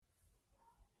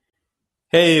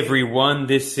Hey everyone,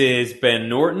 this is Ben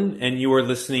Norton, and you are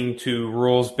listening to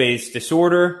Rules-Based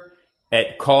Disorder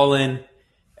at Callin.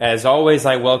 As always,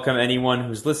 I welcome anyone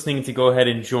who's listening to go ahead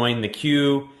and join the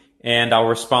queue, and I'll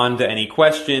respond to any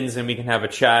questions, and we can have a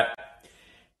chat.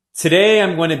 Today,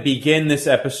 I'm going to begin this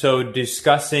episode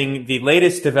discussing the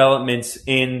latest developments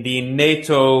in the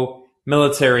NATO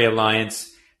military alliance.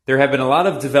 There have been a lot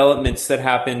of developments that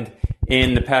happened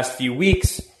in the past few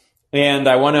weeks, and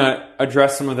I want to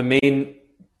address some of the main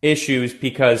issues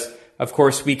because, of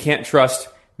course, we can't trust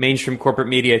mainstream corporate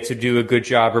media to do a good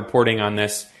job reporting on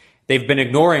this. They've been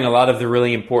ignoring a lot of the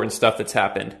really important stuff that's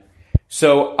happened.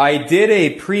 So I did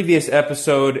a previous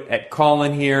episode at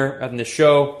Callin here on the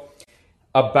show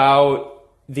about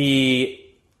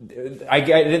I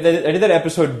did that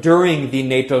episode during the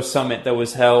NATO summit that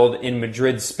was held in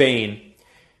Madrid, Spain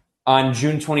on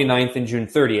June 29th and June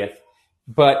 30th.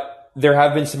 But there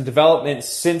have been some developments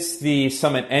since the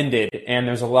summit ended, and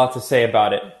there's a lot to say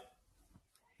about it.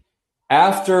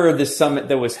 After the summit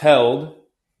that was held,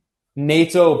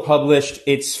 NATO published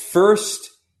its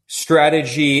first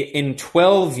strategy in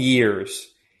 12 years.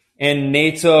 And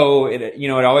NATO, it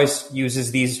always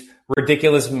uses these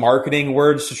ridiculous marketing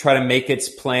words to try to make its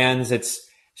plans, its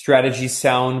strategies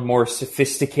sound more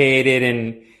sophisticated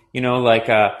and,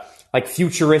 like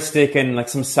futuristic and like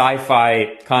some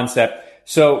sci-fi concept.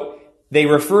 So they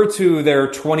refer to their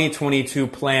 2022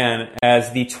 plan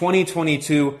as the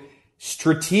 2022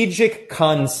 strategic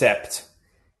concept.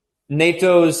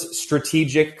 NATO's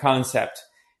strategic concept.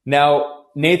 Now,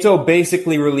 NATO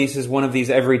basically releases one of these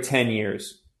every 10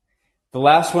 years. The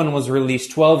last one was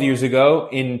released 12 years ago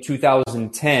in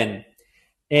 2010.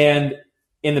 And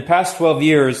in the past 12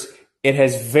 years, it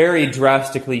has very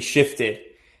drastically shifted.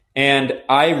 And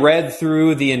I read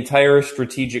through the entire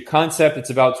strategic concept. It's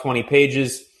about 20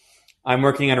 pages. I'm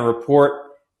working on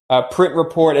a print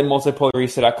report at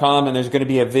multipolarista.com, and there's going to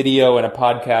be a video and a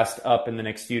podcast up in the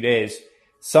next few days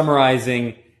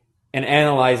summarizing and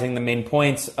analyzing the main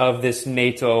points of this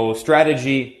NATO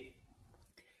strategy.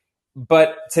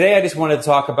 But today I just wanted to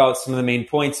talk about some of the main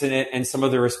points in it and some of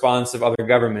the response of other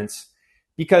governments.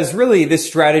 Because really, this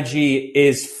strategy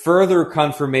is further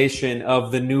confirmation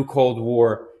of the new Cold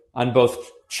War on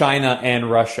both China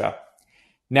and Russia.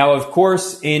 Now, of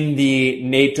course, in the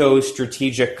NATO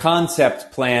strategic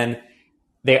concept plan,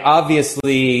 they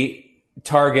obviously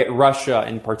target Russia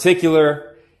in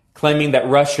particular, claiming that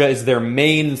Russia is their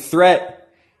main threat,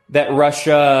 that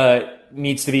Russia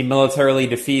needs to be militarily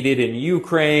defeated in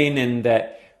Ukraine, and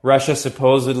that Russia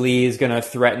supposedly is going to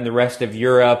threaten the rest of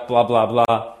Europe, blah, blah,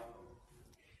 blah.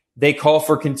 They call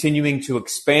for continuing to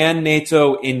expand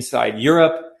NATO inside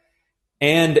Europe.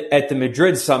 And at the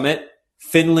Madrid summit,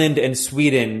 Finland and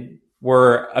Sweden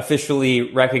were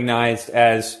officially recognized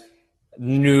as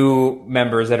new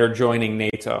members that are joining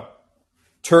NATO.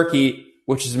 Turkey,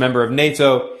 which is a member of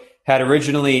NATO, had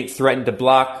originally threatened to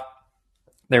block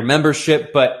their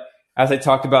membership, but as I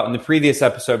talked about in the previous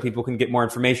episode, people can get more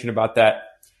information about that.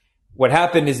 What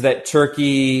happened is that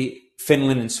Turkey,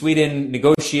 Finland, and Sweden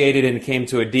negotiated and came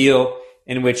to a deal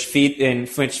in which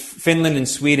Finland and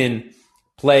Sweden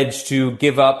pledged to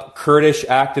give up Kurdish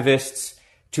activists,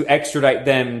 to extradite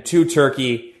them to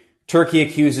Turkey. Turkey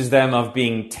accuses them of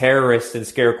being terrorists in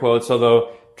scare quotes, although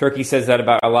Turkey says that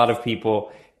about a lot of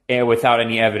people without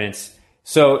any evidence.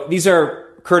 So these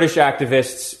are Kurdish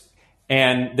activists,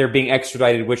 and they're being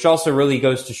extradited, which also really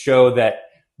goes to show that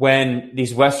when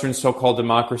these Western so-called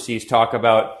democracies talk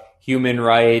about human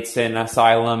rights and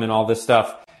asylum and all this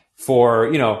stuff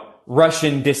for,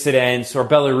 Russian dissidents or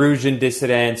Belarusian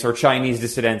dissidents or Chinese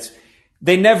dissidents,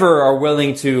 they never are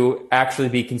willing to actually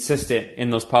be consistent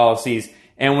in those policies.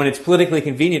 And when it's politically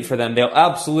convenient for them, they'll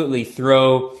absolutely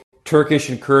throw Turkish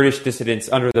and Kurdish dissidents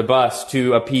under the bus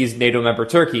to appease NATO member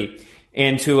Turkey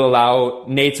and to allow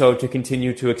NATO to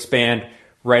continue to expand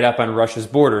right up on Russia's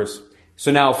borders.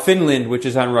 So now Finland, which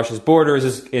is on Russia's borders,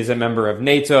 is a member of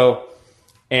NATO,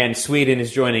 and Sweden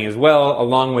is joining as well,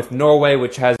 along with Norway,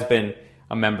 which has been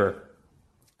a member.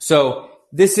 So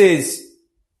this is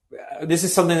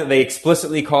something that they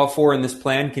explicitly call for in this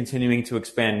plan, continuing to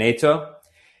expand NATO.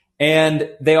 And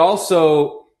they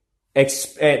also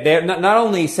they not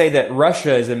only say that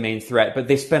Russia is a main threat, but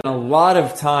they spend a lot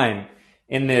of time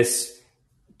in this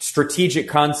strategic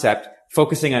concept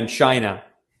focusing on China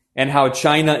and how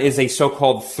China is a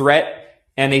so-called threat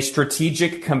and a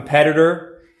strategic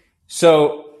competitor.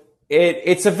 So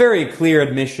it's a very clear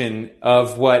admission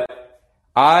of what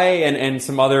I and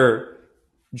some other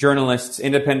journalists,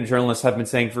 independent journalists, have been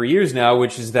saying for years now,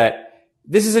 which is that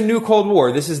this is a new Cold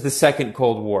War. This is the second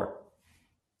Cold War.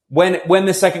 When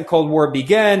the second Cold War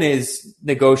began is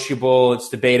negotiable, it's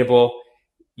debatable.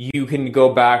 you can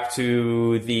go back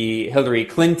to the Hillary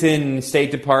Clinton State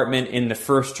Department in the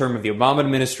first term of the Obama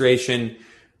administration,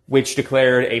 which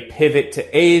declared a pivot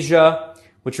to Asia,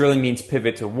 which really means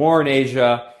pivot to war in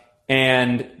Asia.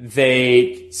 And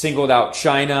they singled out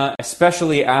China,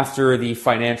 especially after the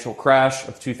financial crash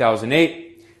of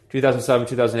 2008, 2007,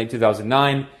 2008,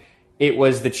 2009. It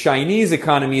was the Chinese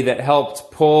economy that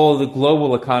helped pull the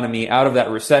global economy out of that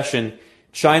recession.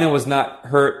 China was not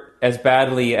hurt as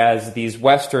badly as these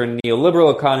Western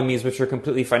neoliberal economies, which are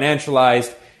completely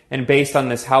financialized and based on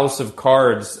this house of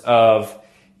cards of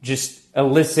just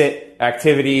illicit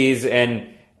activities and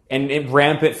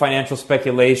rampant financial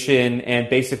speculation and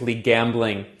basically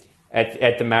gambling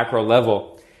at the macro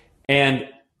level. And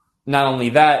not only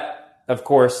that, of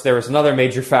course, there was another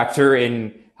major factor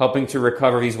in helping to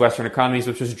recover these Western economies,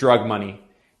 which was drug money.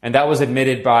 And that was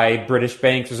admitted by British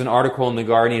banks. There's an article in The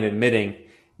Guardian admitting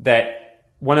that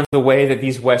one of the way that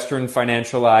these Western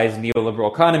financialized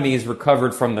neoliberal economies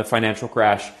recovered from the financial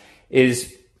crash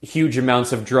is huge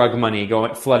amounts of drug money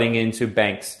flooding into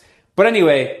banks. But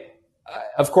anyway,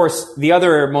 of course, the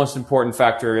other most important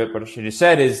factor, what I should have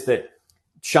said, is that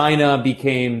China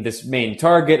became this main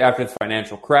target after the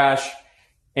financial crash.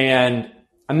 And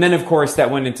then, of course, that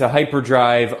went into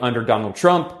hyperdrive under Donald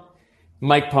Trump.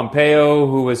 Mike Pompeo,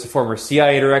 who was a former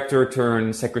CIA director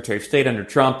turned Secretary of State under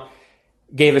Trump,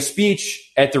 gave a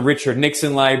speech at the Richard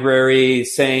Nixon Library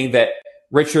saying that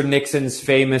Richard Nixon's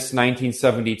famous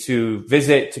 1972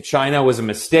 visit to China was a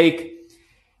mistake,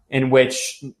 in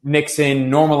which Nixon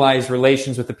normalized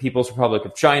relations with the People's Republic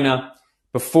of China.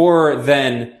 Before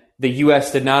then, the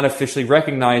U.S. did not officially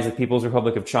recognize the People's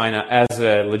Republic of China as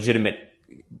a legitimate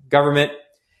government.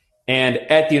 And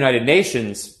at the United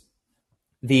Nations,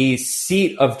 the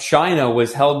seat of China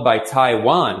was held by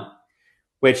Taiwan,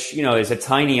 which, is a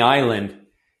tiny island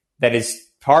that is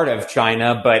part of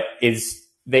China, but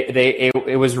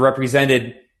it was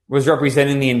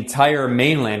representing the entire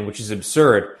mainland, which is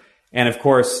absurd. And of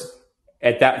course,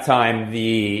 at that time,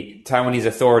 the Taiwanese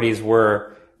authorities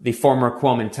were the former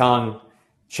Kuomintang,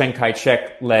 Chiang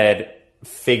Kai-shek-led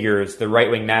figures, the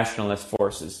right-wing nationalist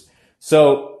forces.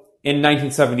 So in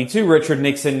 1972, Richard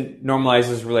Nixon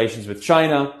normalizes relations with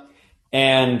China,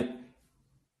 and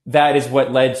that is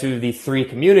what led to the three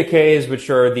communiques, which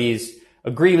are these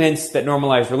agreements that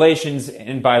normalize relations.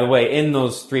 And by the way, in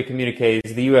those three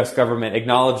communiques, the U.S. government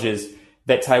acknowledges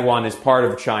that Taiwan is part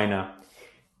of China.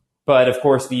 But of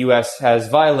course, the U.S. has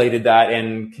violated that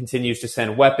and continues to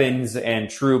send weapons and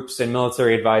troops and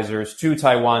military advisors to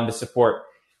Taiwan to support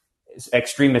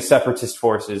extremist separatist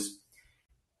forces.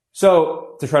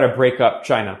 So, to try to break up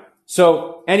China.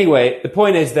 So, anyway, the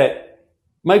point is that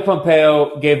Mike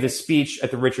Pompeo gave this speech at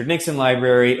the Richard Nixon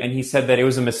Library, and he said that it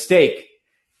was a mistake,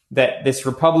 that this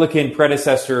Republican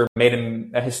predecessor made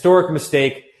a historic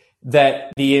mistake,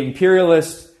 that the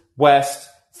imperialist West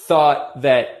thought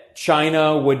that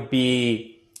China would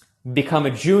become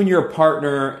a junior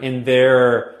partner in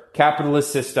their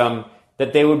capitalist system,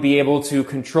 that they would be able to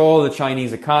control the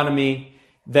Chinese economy,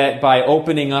 that by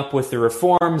opening up with the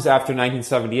reforms after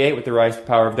 1978 with the rise to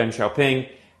power of Deng Xiaoping,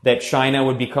 that China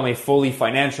would become a fully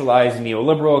financialized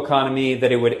neoliberal economy,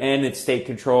 that it would end its state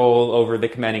control over the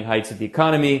commanding heights of the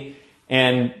economy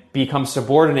and become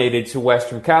subordinated to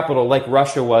Western capital like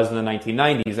Russia was in the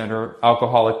 1990s under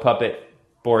alcoholic puppet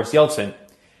Boris Yeltsin.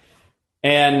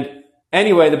 And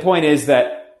anyway, the point is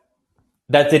that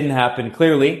didn't happen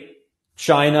clearly.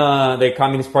 China, the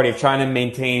Communist Party of China,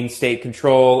 maintained state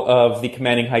control of the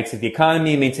commanding heights of the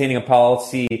economy, maintaining a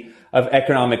policy of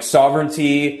economic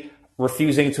sovereignty,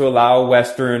 refusing to allow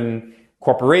Western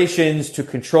corporations to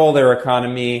control their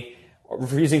economy,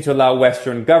 refusing to allow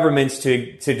Western governments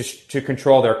to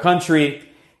control their country,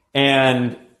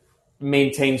 and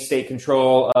maintain state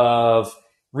control of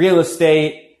real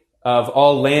estate, of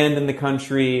all land in the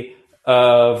country,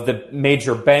 of the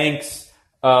major banks,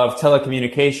 of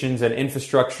telecommunications and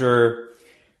infrastructure.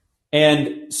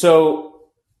 And so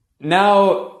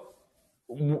now,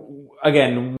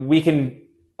 again, we can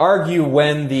argue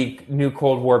when the new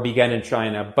Cold War began in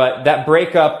China, but that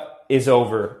breakup is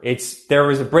over. There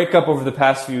was a breakup over the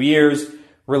past few years.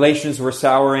 Relations were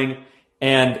souring.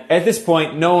 And at this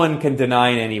point, no one can deny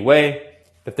in any way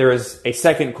that there is a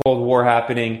second Cold War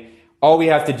happening. All we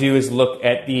have to do is look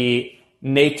at the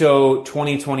NATO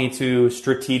 2022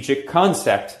 strategic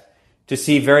concept to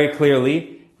see very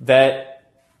clearly that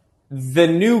the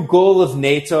new goal of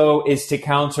NATO is to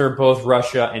counter both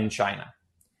Russia and China.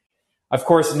 Of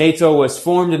course, NATO was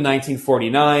formed in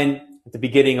 1949 at the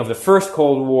beginning of the first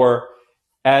Cold War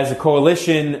as a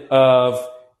coalition of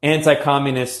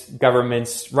anti-communist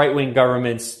governments, right-wing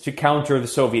governments, to counter the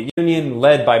Soviet Union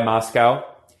led by Moscow.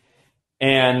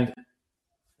 And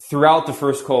throughout the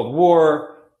First Cold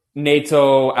War,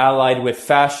 NATO allied with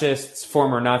fascists,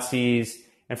 former Nazis,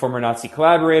 and former Nazi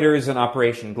collaborators in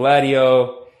Operation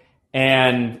Gladio.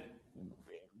 And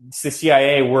the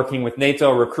CIA, working with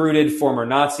NATO, recruited former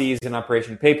Nazis in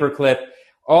Operation Paperclip,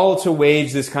 all to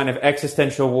wage this kind of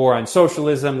existential war on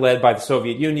socialism led by the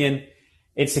Soviet Union.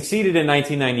 It succeeded in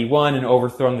 1991 in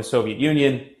overthrowing the Soviet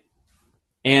Union.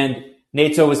 And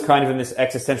NATO was kind of in this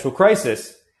existential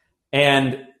crisis.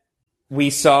 And we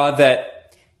saw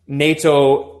that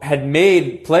NATO had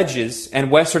made pledges, and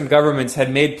Western governments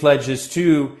had made pledges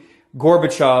to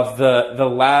Gorbachev, the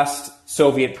last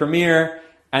Soviet premier,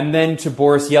 and then to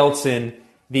Boris Yeltsin,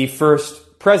 the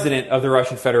first president of the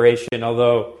Russian Federation.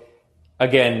 Although,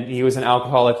 again, he was an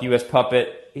alcoholic U.S.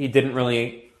 puppet, he didn't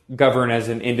really govern as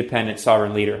an independent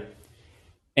sovereign leader.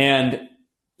 And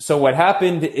so what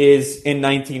happened is in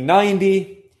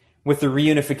 1990, with the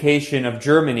reunification of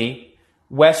Germany,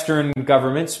 Western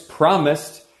governments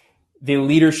promised the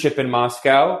leadership in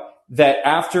Moscow that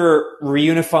after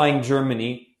reunifying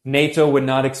Germany, NATO would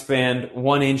not expand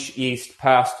 1 inch east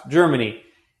past Germany.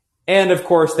 And of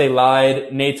course, they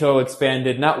lied. NATO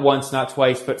expanded not once, not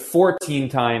twice, but 14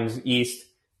 times east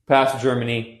past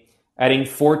Germany, adding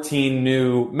 14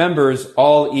 new members,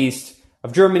 all east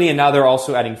of Germany. And now they're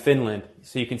also adding Finland.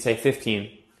 So you can say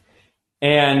 15.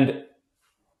 And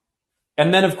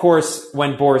then, of course,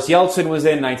 when Boris Yeltsin was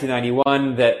in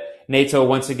 1991, that NATO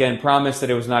once again promised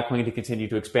that it was not going to continue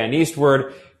to expand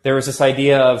eastward. There was this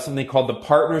idea of something called the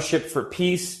Partnership for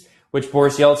Peace, which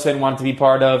Boris Yeltsin wanted to be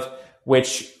part of,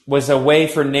 which was a way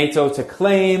for NATO to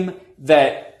claim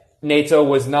that NATO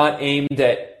was not aimed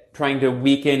at trying to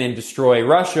weaken and destroy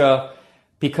Russia,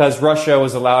 because Russia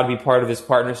was allowed to be part of this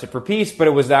Partnership for Peace, but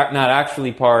it was not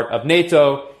actually part of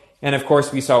NATO. And of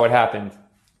course, we saw what happened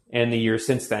in the years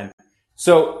since then.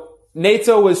 So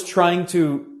NATO was trying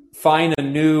to find a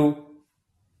new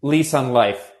lease on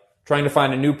life, trying to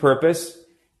find a new purpose.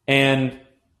 And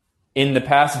in the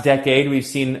past decade, we've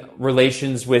seen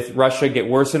relations with Russia get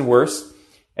worse and worse,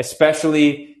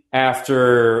 especially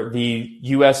after the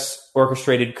U.S.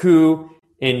 orchestrated coup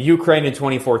in Ukraine in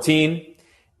 2014.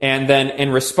 And then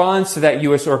in response to that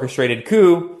U.S. orchestrated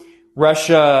coup,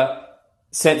 Russia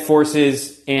sent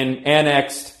forces and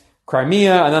annexed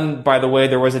Crimea. And then, by the way,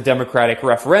 there was a democratic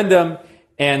referendum,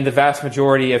 and the vast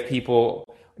majority of people,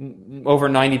 over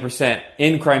 90%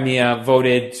 in Crimea,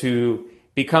 voted to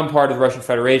become part of the Russian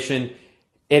Federation.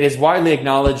 It is widely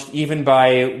acknowledged, even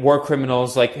by war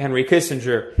criminals like Henry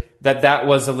Kissinger, that that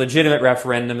was a legitimate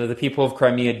referendum, that the people of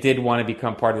Crimea did want to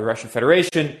become part of the Russian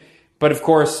Federation. But of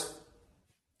course,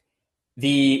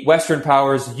 the Western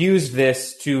powers used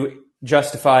this to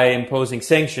justify imposing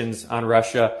sanctions on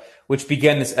Russia, which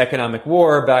began this economic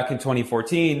war back in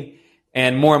 2014.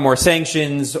 And more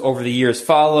sanctions over the years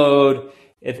followed,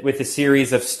 with a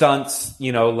series of stunts,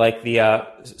 like the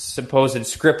supposed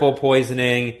Skripal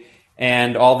poisoning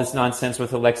and all this nonsense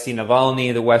with Alexei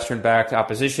Navalny, the Western-backed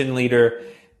opposition leader.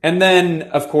 And then,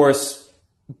 of course,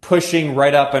 pushing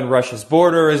right up on Russia's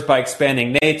borders by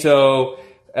expanding NATO,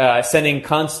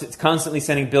 constantly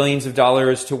sending billions of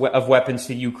dollars of weapons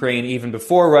to Ukraine even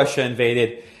before Russia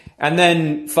invaded, and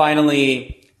then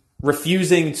finally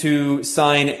refusing to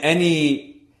sign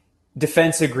any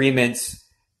defense agreements,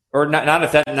 or not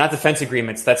defense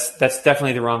agreements. That's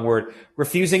definitely the wrong word.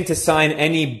 Refusing to sign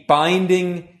any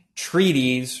binding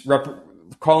treaties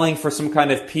calling for some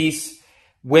kind of peace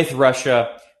with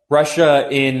Russia. Russia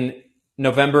in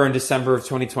November and December of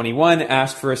 2021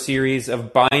 asked for a series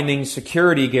of binding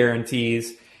security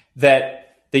guarantees that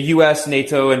the U.S.,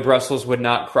 NATO, and Brussels would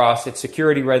not cross its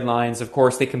security red lines. Of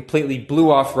course, they completely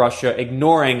blew off Russia,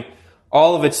 ignoring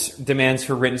all of its demands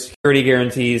for written security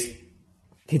guarantees,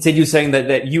 continued saying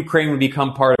that Ukraine would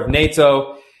become part of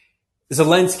NATO.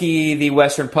 Zelensky, the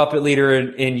Western puppet leader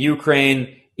in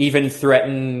Ukraine, even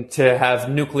threatened to have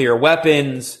nuclear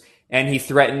weapons, and he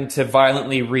threatened to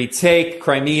violently retake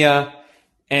Crimea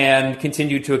and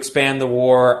continued to expand the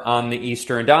war on the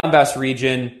eastern Donbass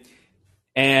region.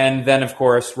 And then, of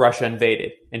course, Russia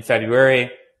invaded in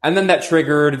February. And then that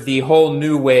triggered the whole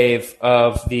new wave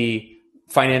of the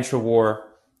financial war,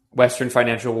 Western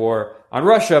financial war on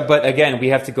Russia. But again, we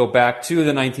have to go back to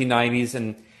the 1990s.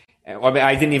 And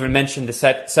I didn't even mention the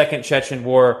second Chechen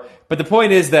war. But the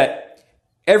point is that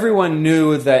everyone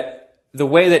knew that the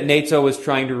way that NATO was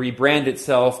trying to rebrand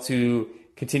itself to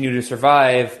continue to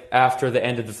survive after the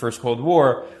end of the First Cold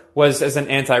War was as an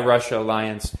anti-Russia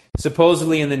alliance,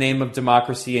 supposedly in the name of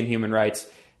democracy and human rights.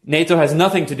 NATO has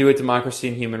nothing to do with democracy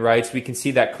and human rights. We can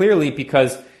see that clearly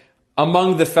because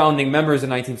among the founding members in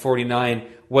 1949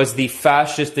 was the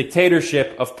fascist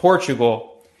dictatorship of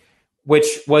Portugal,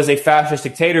 which was a fascist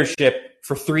dictatorship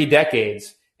for 3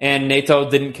 decades, and NATO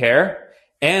didn't care.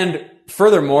 And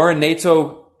furthermore,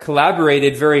 NATO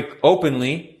collaborated very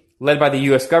openly, led by the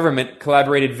US government,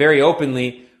 collaborated very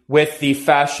openly with the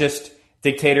fascist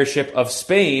dictatorship of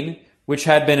Spain, which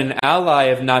had been an ally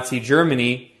of Nazi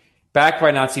Germany, backed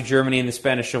by Nazi Germany in the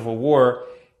Spanish Civil War.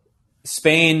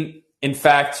 Spain, in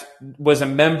fact, was a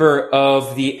member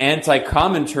of the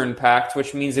Anti-Comintern Pact,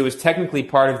 which means it was technically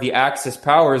part of the Axis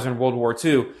powers in World War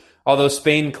II. Although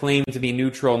Spain claimed to be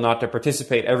neutral, not to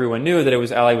participate, everyone knew that it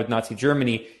was allied with Nazi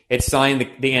Germany. It signed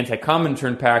the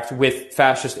Anti-Comintern Pact with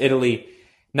fascist Italy,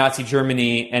 Nazi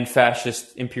Germany, and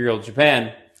fascist Imperial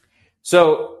Japan.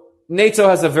 So NATO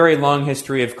has a very long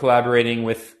history of collaborating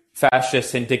with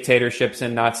fascists and dictatorships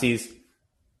and Nazis.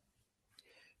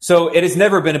 So it has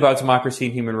never been about democracy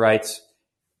and human rights.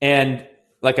 And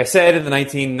like I said, in the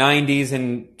 1990s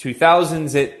and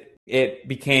 2000s, it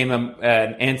became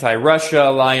an anti-Russia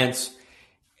alliance.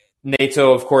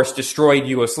 NATO, of course, destroyed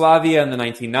Yugoslavia in the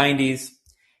 1990s.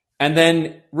 And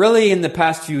then really in the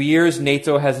past few years,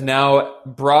 NATO has now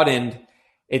broadened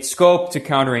its scope to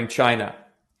countering China.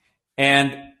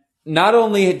 And not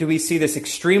only do we see this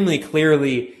extremely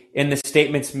clearly in the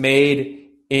statements made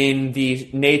in the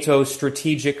NATO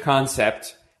strategic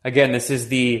concept. Again, this is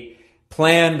the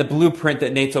plan, the blueprint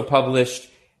that NATO published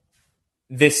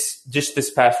this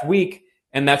past week,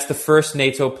 and that's the first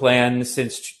NATO plan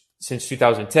since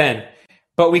 2010.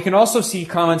 But we can also see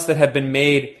comments that have been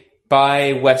made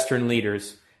by Western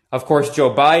leaders. Of course,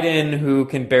 Joe Biden, who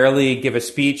can barely give a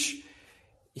speech,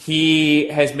 he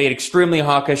has made extremely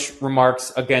hawkish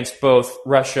remarks against both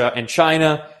Russia and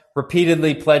China,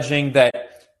 repeatedly pledging that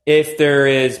if there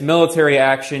is military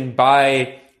action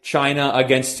by China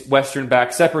against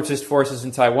Western-backed separatist forces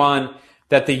in Taiwan,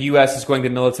 that the U.S. is going to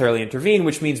militarily intervene,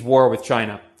 which means war with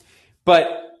China.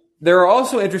 But there are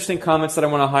also interesting comments that I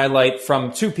want to highlight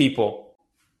from 2 people.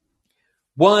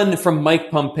 One from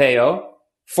Mike Pompeo,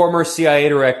 former CIA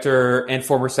director and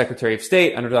former Secretary of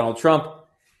State under Donald Trump.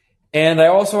 And I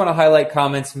also want to highlight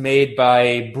comments made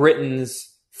by Britain's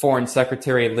Foreign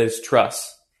Secretary Liz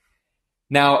Truss.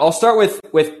 Now, I'll start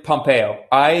with Pompeo.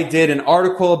 I did an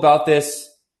article about this.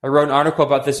 I wrote an article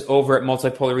about this over at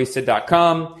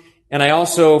multipolarista.com. And I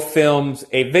also filmed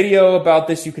a video about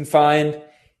this you can find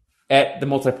at the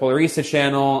Multipolarista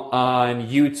channel on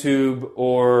YouTube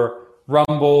or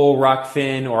Rumble,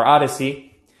 Rockfin, or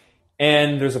Odyssey.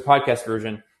 And there's a podcast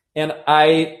version. And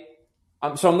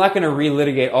so I'm not going to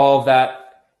relitigate all of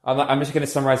that. I'm just going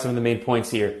to summarize some of the main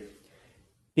points here,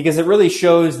 because it really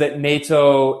shows that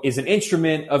NATO is an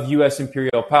instrument of U.S.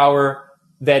 imperial power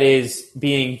that is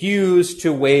being used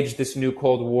to wage this new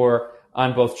Cold War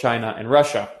on both China and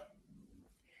Russia.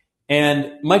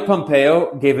 And Mike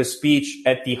Pompeo gave a speech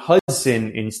at the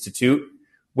Hudson Institute,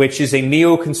 which is a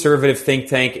neoconservative think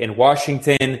tank in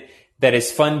Washington that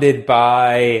is funded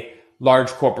by large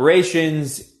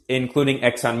corporations, including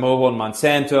ExxonMobil and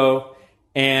Monsanto,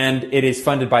 and it is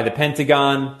funded by the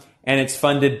Pentagon, and it's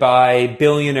funded by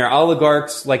billionaire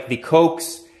oligarchs like the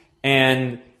Kochs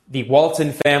and the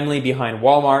Walton family behind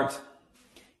Walmart.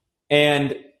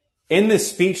 And in this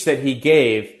speech that he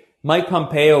gave, Mike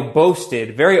Pompeo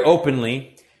boasted very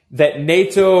openly that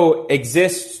NATO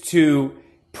exists to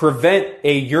prevent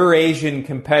a Eurasian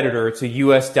competitor to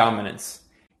U.S. dominance.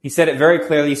 He said it very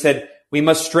clearly. He said, we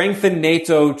must strengthen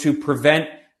NATO to prevent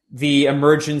the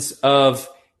emergence of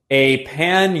a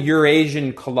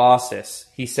pan-Eurasian colossus,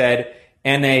 he said,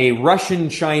 and a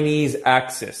Russian-Chinese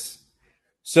axis.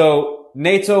 So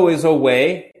NATO is a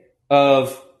way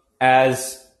of,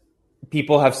 as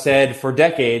people have said for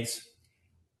decades,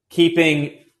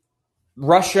 keeping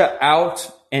Russia out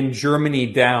and Germany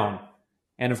down.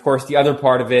 And of course, the other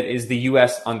part of it is the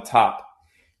U.S. on top.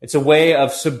 It's a way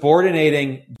of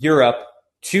subordinating Europe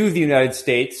to the United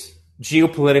States,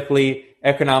 geopolitically,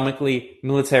 economically,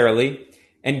 militarily,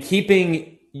 and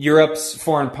keeping Europe's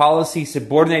foreign policy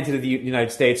subordinated to the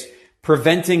United States,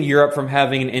 preventing Europe from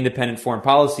having an independent foreign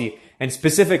policy, and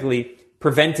specifically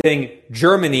preventing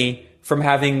Germany from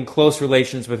having close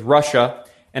relations with Russia,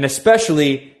 and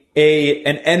especially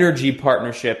an energy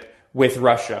partnership with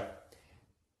Russia.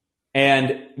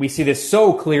 And we see this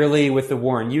so clearly with the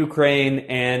war in Ukraine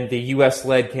and the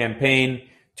U.S.-led campaign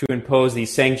to impose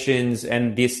these sanctions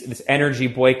and this energy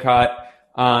boycott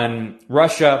on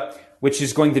Russia, which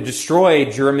is going to destroy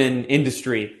German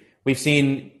industry. We've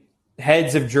seen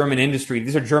heads of German industry.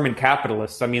 These are German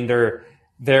capitalists. I mean, they're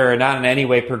not in any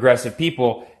way progressive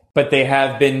people, but they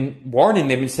have been warning.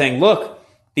 They've been saying, look,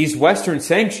 these Western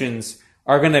sanctions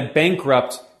are going to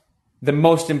bankrupt the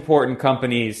most important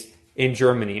companies in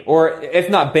Germany, or if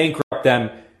not bankrupt them,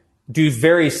 do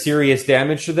very serious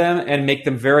damage to them and make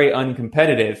them very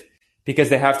uncompetitive because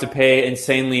they have to pay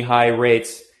insanely high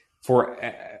rates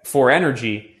for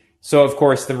energy. So, of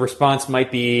course, the response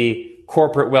might be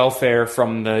corporate welfare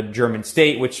from the German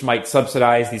state, which might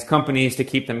subsidize these companies to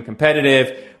keep them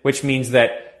competitive, which means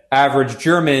that average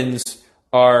Germans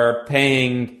are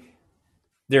paying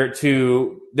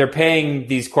they're paying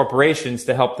these corporations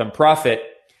to help them profit,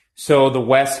 so the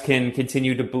West can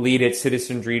continue to bleed its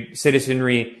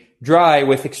citizenry dry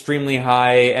with extremely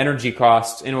high energy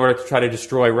costs in order to try to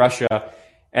destroy Russia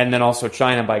and then also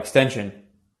China by extension.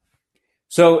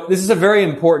 So this is a very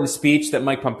important speech that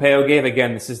Mike Pompeo gave.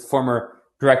 Again, this is the former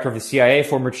director of the CIA,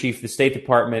 former chief of the State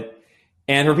Department.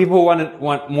 And for people who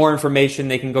want more information,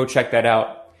 they can go check that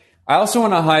out. I also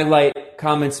want to highlight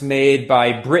comments made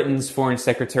by Britain's Foreign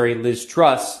Secretary Liz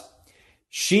Truss.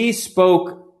 She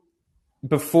spoke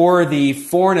before the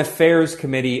Foreign Affairs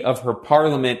Committee of her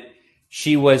parliament.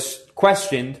 She was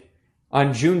questioned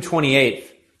on June 28th.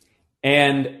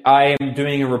 And I am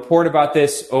doing a report about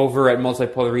this over at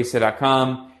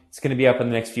multipolarreset.com. It's going to be up in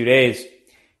the next few days.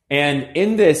 And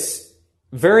in this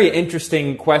very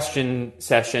interesting question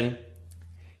session,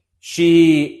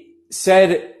 she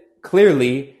said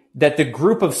clearly that the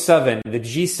Group of Seven, the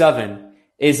G7,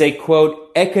 is a,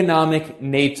 quote, economic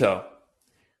NATO.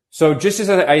 So just as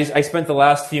I spent the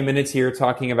last few minutes here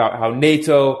talking about how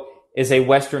NATO is a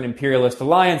Western imperialist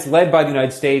alliance led by the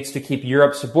United States to keep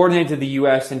Europe subordinated to the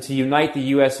U.S. and to unite the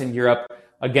U.S. and Europe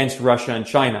against Russia and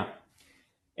China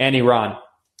and Iran.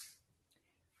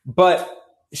 But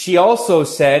she also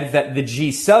said that the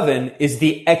G7 is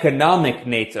the economic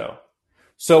NATO.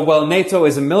 So while NATO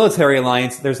is a military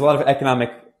alliance, there's a lot of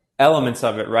economic elements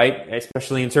of it, right?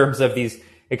 Especially in terms of these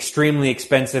extremely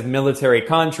expensive military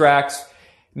contracts.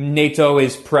 NATO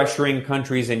is pressuring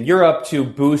countries in Europe to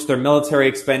boost their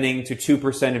military spending to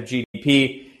 2% of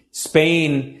GDP.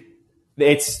 Spain,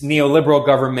 its neoliberal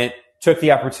government, took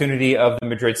the opportunity of the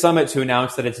Madrid summit to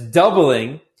announce that it's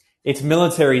doubling its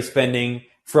military spending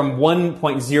from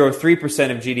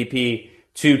 1.03% of GDP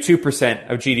to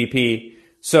 2% of GDP.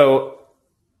 So,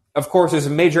 of course, there's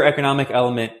a major economic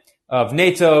element of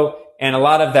NATO, and a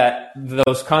lot of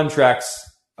those contracts,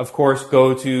 of course,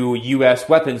 go to U.S.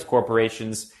 weapons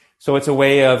corporations. So it's a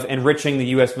way of enriching the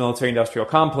U.S. military-industrial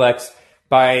complex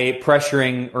by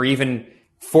pressuring or even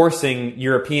forcing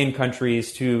European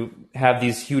countries to have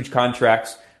these huge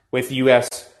contracts with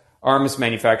U.S. arms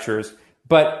manufacturers.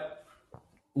 But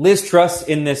Liz Truss,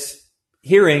 in this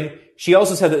hearing, she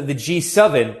also said that the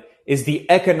G7 is the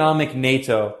economic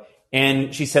NATO.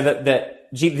 And she said that the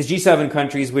G7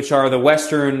 countries, which are the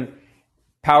Western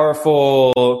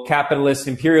powerful capitalist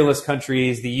imperialist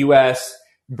countries, the US,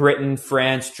 Britain,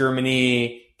 France,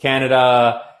 Germany,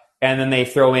 Canada, and then they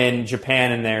throw in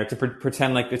Japan in there to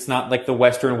pretend like it's not like the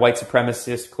Western white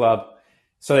supremacist club.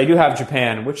 So they do have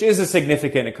Japan, which is a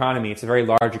significant economy. It's a very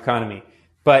large economy.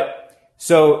 But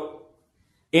so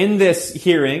in this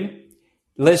hearing,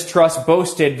 Liz Truss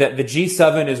boasted that the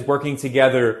G7 is working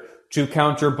together to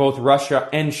counter both Russia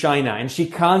and China. And she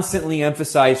constantly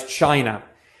emphasized China.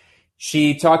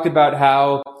 She talked about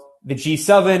how the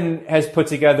G7 has put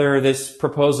together this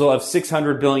proposal of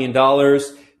 $600 billion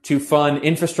to fund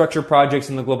infrastructure projects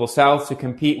in the global south to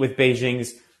compete with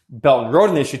Beijing's Belt and Road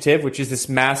Initiative, which is this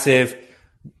massive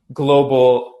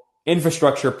global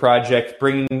infrastructure project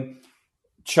bringing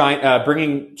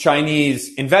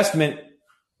Chinese investment,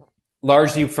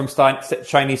 largely from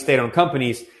Chinese state-owned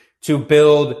companies, to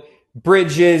build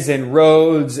bridges and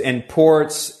roads and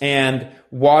ports and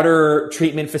water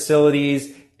treatment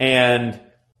facilities and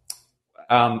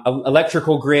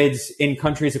electrical grids in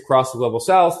countries across the global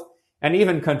south and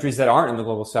even countries that aren't in the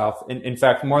global south. In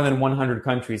fact, more than 100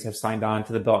 countries have signed on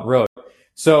to the Belt and Road.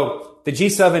 So the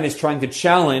G7 is trying to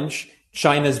challenge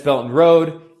China's Belt and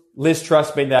Road. Liz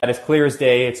Truss made that as clear as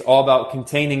day. It's all about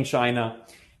containing China.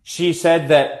 She said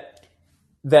that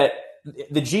the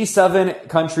G7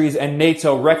 countries and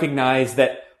NATO recognize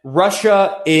that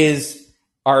Russia is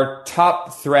our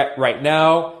top threat right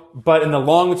now, but in the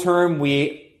long term,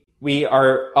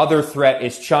 our other threat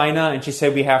is China. And she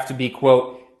said we have to be,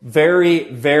 quote,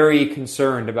 very, very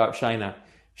concerned about China.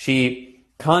 She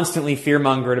constantly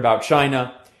fear-mongered about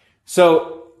China.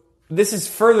 So this is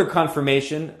further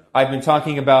confirmation. I've been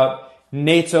talking about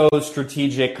NATO's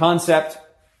strategic concept.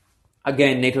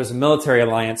 Again, NATO is a military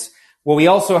alliance. Well, we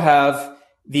also have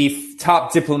the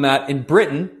top diplomat in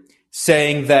Britain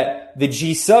saying that the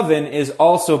G7 is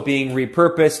also being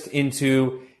repurposed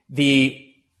into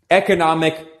the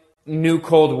economic new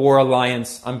Cold War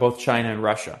alliance on both China and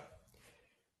Russia.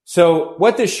 So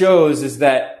what this shows is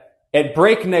that at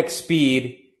breakneck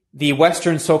speed, the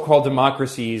Western so-called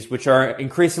democracies, which are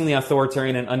increasingly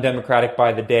authoritarian and undemocratic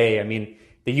by the day. I mean,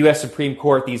 the U.S. Supreme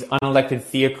Court, these unelected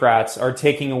theocrats, are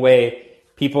taking away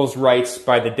people's rights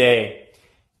by the day.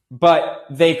 But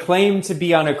they claim to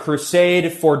be on a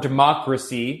crusade for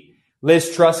democracy.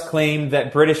 Liz Truss claimed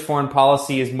that British foreign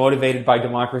policy is motivated by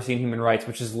democracy and human rights,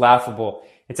 which is laughable.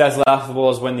 It's as laughable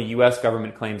as when the U.S.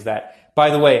 government claims that.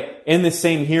 By the way, in the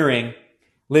same hearing,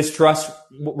 Liz Truss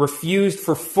refused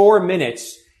for 4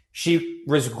 minutes. She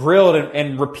was grilled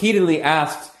and repeatedly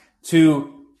asked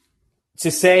to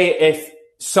say if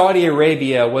Saudi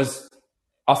Arabia was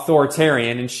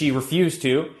authoritarian, and she refused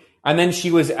to. And then she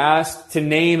was asked to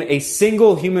name a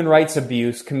single human rights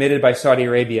abuse committed by Saudi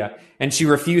Arabia, and she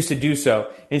refused to do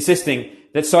so, insisting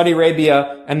that Saudi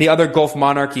Arabia and the other Gulf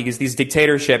monarchies, these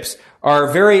dictatorships,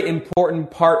 are very important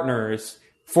partners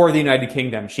for the United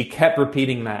Kingdom. She kept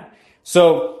repeating that.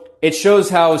 So it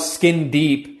shows how skin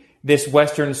deep this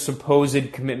Western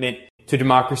supposed commitment to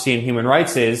democracy and human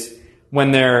rights is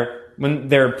when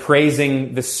they're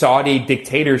praising the Saudi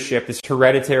dictatorship, this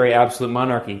hereditary absolute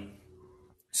monarchy.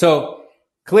 So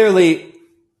clearly,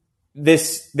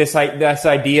 this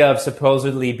idea of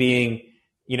supposedly being,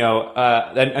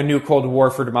 a new Cold War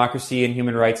for democracy and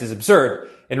human rights is absurd.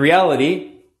 In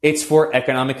reality, it's for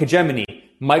economic hegemony.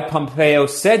 Mike Pompeo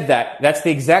said that. That's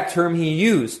the exact term he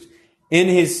used in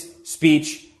his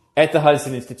speech at the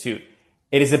Hudson Institute.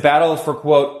 It is a battle for,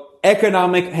 quote,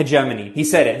 economic hegemony. He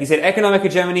said it. He said economic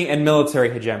hegemony and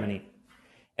military hegemony.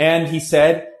 And he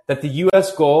said that the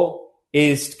U.S. goal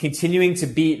is continuing to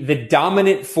be the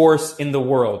dominant force in the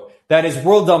world. That is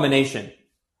world domination.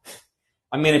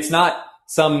 I mean, it's not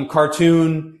some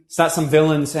cartoon. It's not some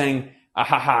villain saying, we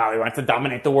want to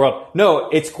dominate the world. No,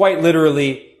 it's quite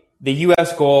literally the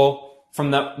U.S. goal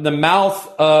from the mouth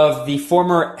of the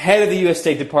former head of the U.S.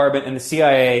 State Department and the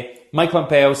CIA, Mike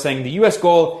Pompeo, saying the U.S.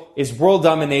 goal is world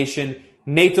domination.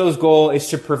 NATO's goal is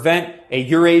to prevent a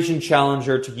Eurasian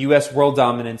challenger to U.S. world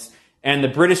dominance. And the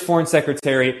British Foreign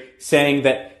Secretary saying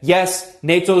that, yes,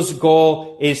 NATO's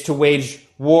goal is to wage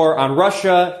war on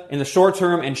Russia in the short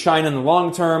term and China in the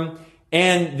long term.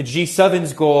 And the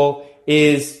G7's goal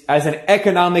is, as an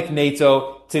economic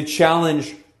NATO, to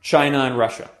challenge China and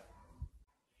Russia.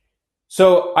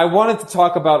 So I wanted to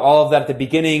talk about all of that at the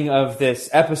beginning of this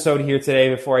episode here today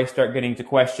before I start getting to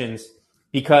questions,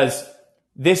 because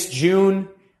this June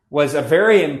was a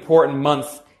very important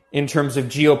month in terms of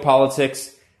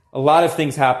geopolitics. A lot of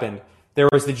things happened. There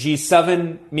was the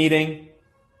G7 meeting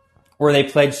where they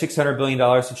pledged $600 billion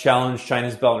to challenge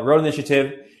China's Belt and Road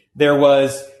Initiative. There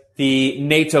was the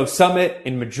NATO summit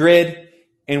in Madrid,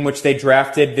 in which they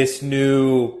drafted this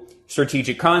new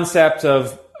strategic concept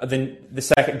of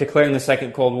declaring the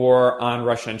second Cold War on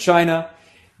Russia and China.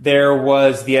 There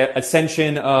was the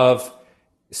ascension of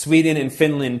Sweden and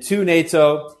Finland to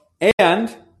NATO.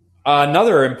 And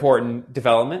another important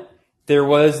development, there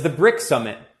was the BRICS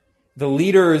summit. The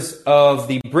leaders of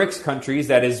the BRICS countries,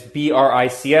 that is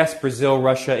BRICS, Brazil,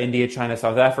 Russia, India, China,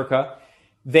 South Africa,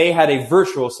 they had a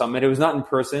virtual summit. It was not in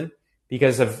person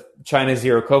because of China's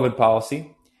zero COVID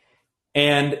policy.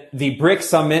 And the BRICS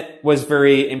summit was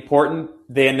very important.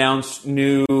 They announced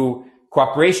new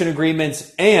cooperation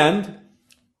agreements, and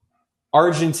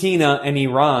Argentina and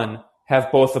Iran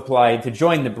have both applied to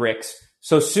join the BRICS.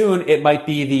 So soon it might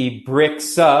be the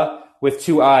BRICS with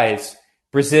two I's.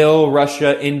 Brazil,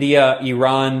 Russia, India,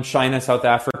 Iran, China, South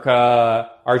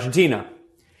Africa, Argentina.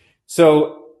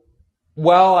 So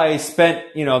while I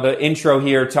spent, the intro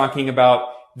here talking about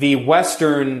the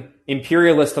Western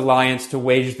imperialist alliance to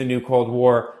wage the new Cold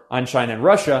War on China and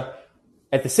Russia,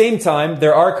 at the same time,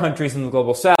 there are countries in the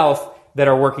global south that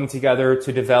are working together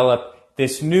to develop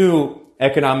this new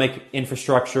economic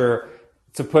infrastructure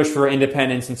to push for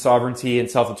independence and sovereignty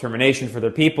and self-determination for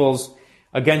their peoples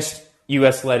against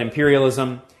U.S.-led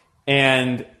imperialism.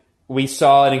 And we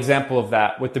saw an example of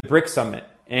that with the BRICS summit.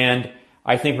 And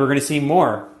I think we're going to see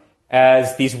more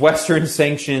as these Western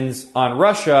sanctions on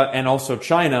Russia and also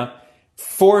China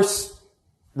force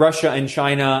Russia and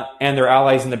China and their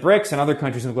allies in the BRICS and other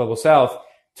countries in the global south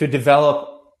to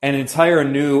develop an entire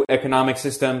new economic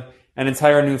system, an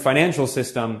entire new financial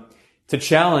system to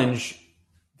challenge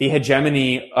the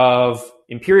hegemony of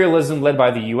imperialism led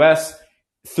by the U.S.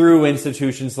 through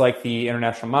institutions like the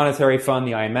International Monetary Fund,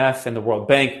 the IMF, and the World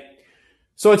Bank.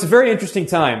 So it's a very interesting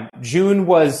time. June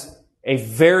was a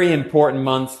very important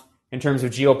month in terms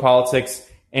of geopolitics.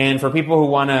 And for people who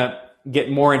want to get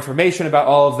more information about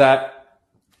all of that,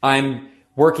 I'm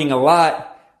working a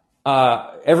lot.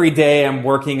 Every day I'm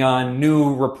working on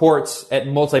new reports at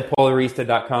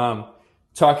multipolarista.com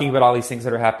talking about all these things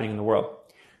that are happening in the world.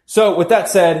 So with that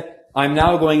said, I'm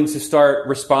now going to start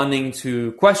responding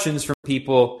to questions from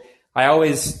people. I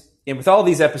always, and with all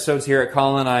these episodes here at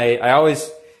Colin, I always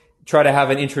try to have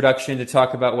an introduction to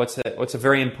talk about what's a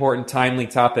very important, timely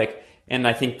topic. And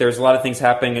I think there's a lot of things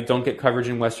happening that don't get coverage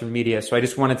in Western media. So I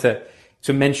just wanted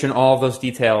to mention all of those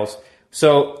details.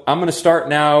 So I'm going to start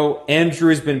now. Andrew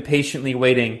has been patiently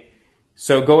waiting.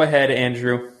 So go ahead,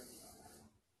 Andrew.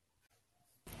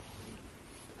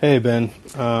 Hey, Ben.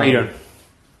 How you doing?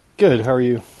 Good. How are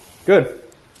you? Good.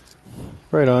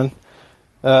 Right on.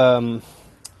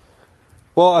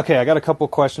 Well, okay, I got a couple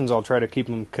questions. I'll try to keep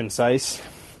them concise.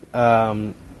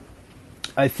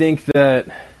 I think that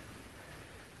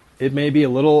it may be a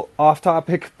little off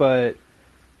topic, but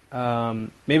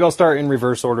maybe I'll start in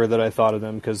reverse order that I thought of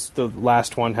them, because the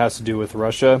last one has to do with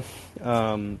Russia.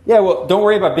 Yeah, well, don't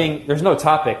worry about there's no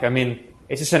topic. I mean,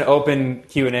 it's just an open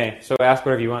Q&A, so ask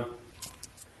whatever you want.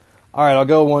 All right, I'll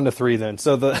go 1 to 3 then.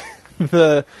 So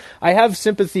I have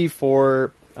sympathy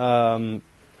for the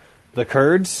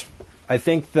Kurds. I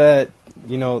think that,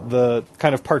 the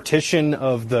kind of partition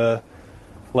of the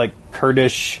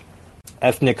Kurdish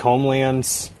ethnic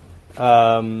homelands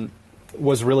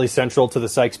was really central to the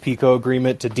Sykes-Picot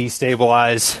Agreement to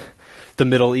destabilize the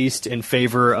Middle East in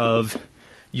favor of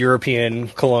European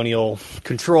colonial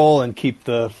control and keep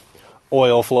the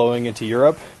oil flowing into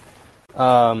Europe.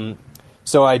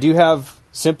 So I do have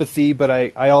sympathy, but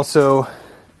I also,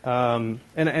 and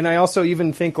I also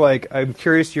even think, I'm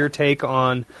curious your take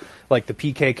on, the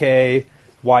PKK,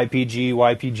 YPG,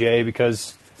 YPJ,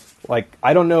 because,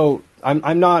 I don't know,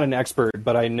 I'm not an expert,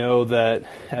 but I know that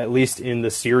at least in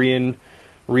the Syrian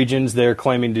regions, they're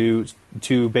claiming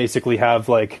to basically have,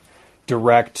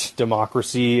 direct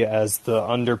democracy as the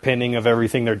underpinning of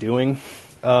everything they're doing.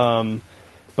 But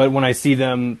when I see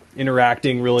them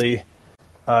interacting really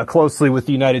closely with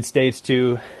the United States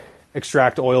to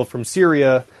extract oil from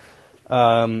Syria,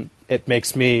 it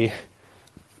makes me,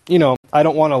 I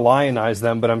don't want to lionize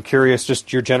them, but I'm curious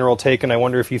just your general take, and I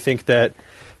wonder if you think that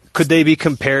could they be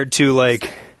compared to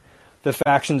the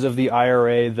factions of the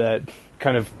IRA that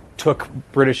kind of took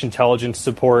British intelligence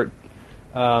support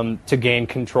to gain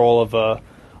control of a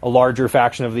larger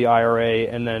faction of the IRA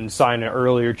and then sign an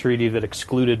earlier treaty that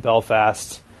excluded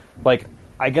Belfast.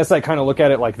 I guess I kind of look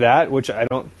at it like that, which I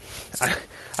don't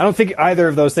think either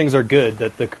of those things are good.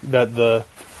 That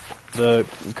the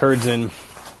Kurds in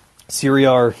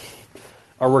Syria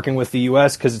are working with the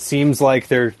U.S. because it seems like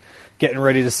they're getting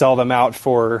ready to sell them out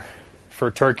for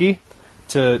Turkey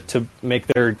to make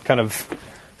their kind of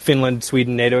Finland,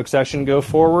 Sweden, NATO accession go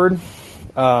forward.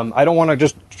 I don't want to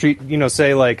just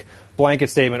say blanket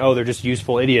statement, oh, they're just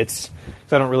useful idiots,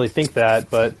 because I don't really think that,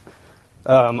 but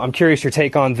I'm curious your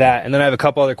take on that. And then I have a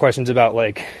couple other questions about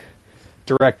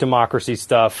direct democracy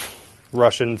stuff,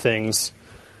 Russian things.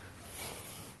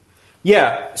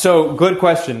 Yeah, so good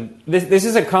question. This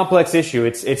is a complex issue.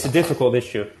 It's a difficult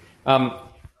issue.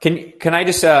 Can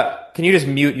you just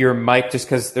mute your mic just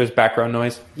because there's background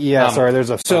noise? Yeah, sorry,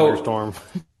 there's a thunderstorm.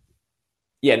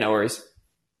 Yeah, no worries.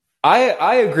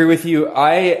 I agree with you.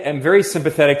 I am very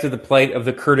sympathetic to the plight of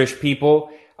the Kurdish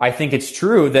people. I think it's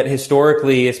true that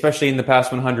historically, especially in the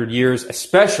past 100 years,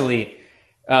 especially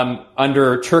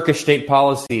under Turkish state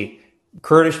policy,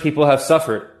 Kurdish people have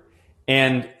suffered.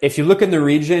 And if you look in the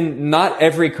region, not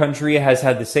every country has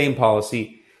had the same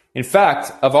policy. In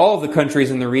fact, of all of the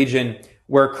countries in the region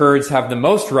where Kurds have the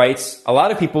most rights, a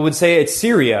lot of people would say it's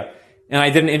Syria. And I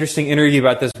did an interesting interview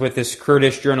about this with this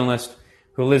Kurdish journalist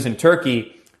who lives in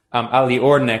Turkey, Ali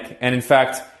Ornek. And in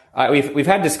fact, we've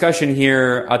had discussion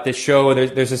here at this show.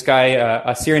 There's this guy,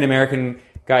 a Syrian American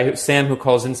guy, Sam, who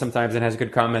calls in sometimes and has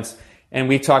good comments. And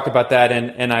we talked about that.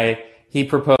 And he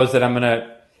proposed that I'm going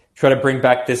to try to bring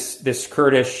back this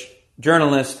Kurdish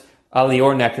journalist, Ali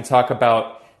Ornek, to talk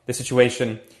about the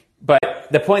situation. But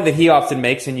the point that he often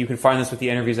makes, and you can find this with the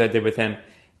interviews I did with him,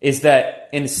 is that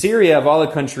in Syria, of all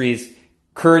the countries,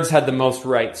 Kurds had the most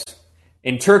rights.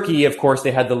 In Turkey, of course,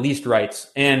 they had the least rights.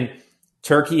 And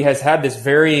Turkey has had this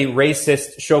very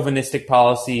racist, chauvinistic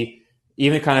policy,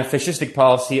 even kind of fascistic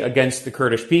policy against the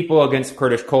Kurdish people, against the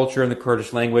Kurdish culture and the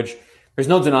Kurdish language. There's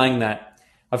no denying that.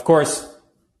 Of course,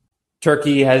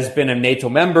 Turkey has been a NATO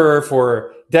member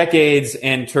for decades,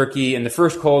 and Turkey in the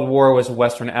first Cold War was a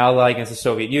Western ally against the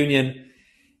Soviet Union.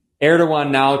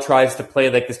 Erdogan now tries to play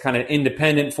this kind of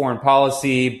independent foreign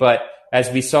policy, but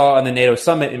as we saw on the NATO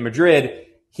summit in Madrid,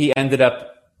 he ended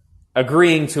up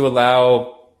agreeing to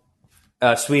allow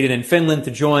Sweden and Finland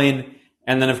to join.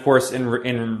 And then, of course, in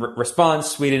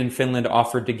response, Sweden and Finland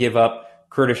offered to give up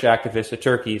Kurdish activists to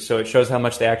Turkey. So it shows how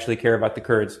much they actually care about the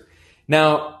Kurds.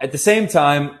 Now, at the same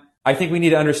time, I think we need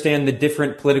to understand the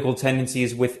different political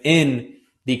tendencies within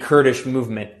the Kurdish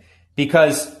movement,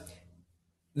 because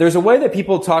there's a way that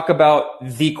people talk about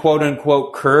the quote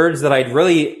unquote Kurds that I'd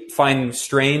really find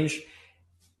strange,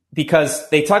 because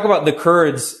they talk about the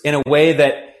Kurds in a way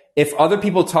that if other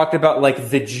people talked about like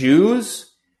the Jews,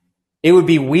 it would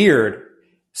be weird.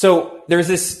 So there's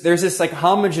this like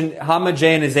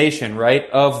homogenization, right,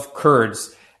 of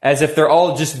Kurds, as if they're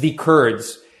all just the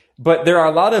Kurds. But there are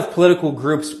a lot of political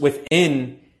groups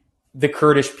within the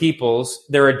Kurdish peoples.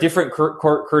 There are different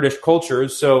Kurdish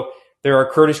cultures. So there are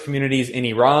Kurdish communities in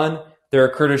Iran. There are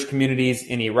Kurdish communities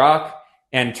in Iraq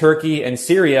and Turkey and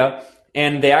Syria.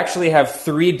 And they actually have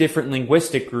 3 different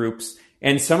linguistic groups.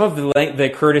 And some of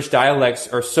the Kurdish dialects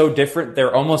are so different,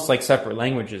 they're almost like separate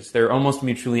languages. They're almost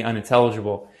mutually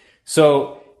unintelligible.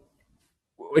 So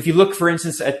if you look, for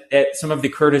instance, at some of the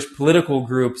Kurdish political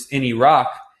groups in Iraq,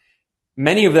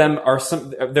 many of them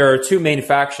there are 2 main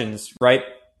factions, right?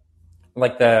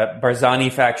 Like the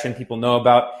Barzani faction people know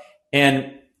about.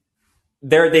 And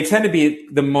they tend to be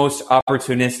the most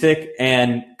opportunistic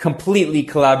and completely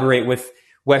collaborate with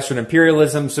Western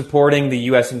imperialism, supporting the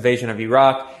U.S. invasion of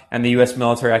Iraq and the U.S.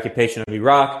 military occupation of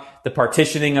Iraq, the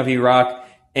partitioning of Iraq,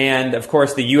 and of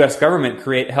course the U.S. government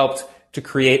helped to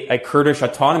create a Kurdish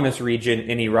autonomous region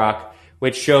in Iraq,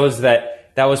 which shows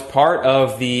that was part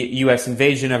of the U.S.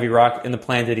 invasion of Iraq and the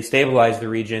plan to destabilize the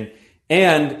region.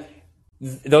 And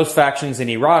those factions in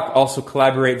Iraq also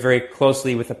collaborate very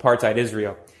closely with apartheid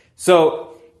Israel.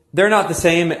 So they're not the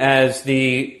same as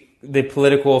the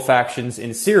political factions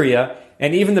in Syria.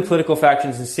 And even the political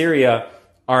factions in Syria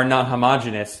are not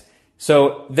homogenous.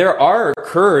 So there are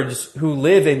Kurds who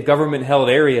live in government-held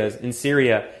areas in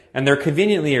Syria, and they're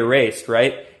conveniently erased,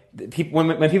 right?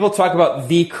 When people talk about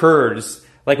the Kurds,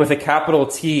 like with a capital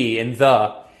T and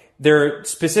they're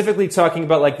specifically talking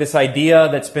about like this idea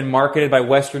that's been marketed by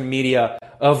Western media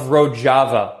of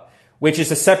Rojava, which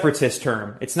is a separatist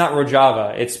term. It's not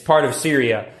Rojava. It's part of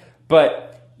Syria.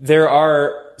 But there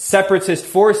are separatist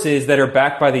forces that are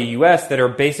backed by the U.S. that are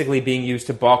basically being used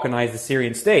to balkanize the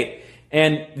Syrian state.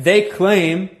 And they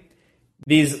claim,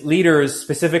 these leaders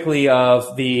specifically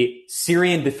of the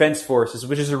Syrian Defense Forces,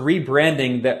 which is a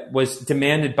rebranding that was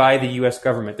demanded by the U.S.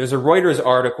 government. There's a Reuters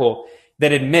article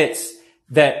that admits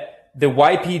that the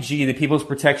YPG, the People's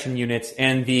Protection Units,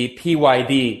 and the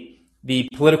PYD, the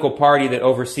political party that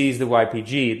oversees the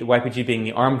YPG being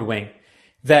the armed wing,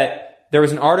 that there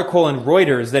was an article in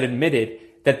Reuters that admitted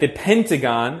that the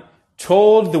Pentagon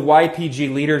told the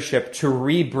YPG leadership to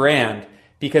rebrand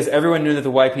because everyone knew that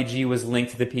the YPG was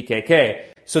linked to the PKK.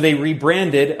 So they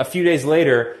rebranded a few days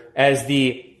later as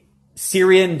the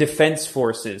Syrian Defense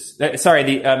Forces,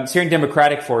 Syrian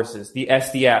Democratic Forces, the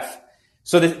SDF.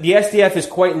 So the SDF is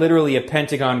quite literally a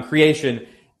Pentagon creation.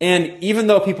 And even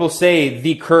though people say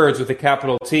the Kurds with a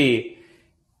capital T,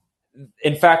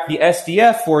 in fact, the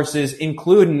SDF forces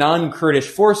include non-Kurdish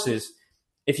forces.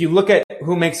 If you look at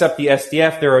who makes up the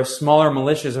SDF, there are smaller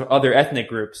militias of other ethnic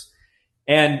groups.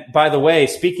 And by the way,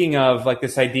 speaking of like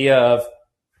this idea of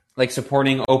like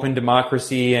supporting open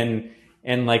democracy and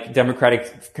like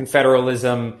democratic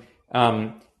confederalism,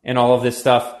 and all of this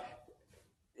stuff,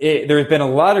 there's been a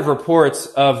lot of reports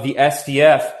of the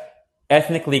SDF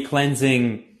ethnically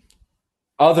cleansing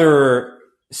other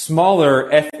smaller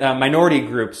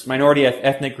minority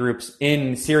ethnic groups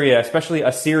in Syria, especially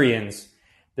Assyrians.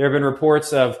 There have been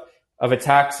reports of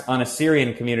attacks on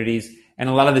Assyrian communities, and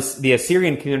a lot of the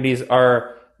Assyrian communities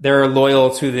they're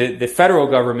loyal to the federal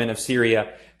government of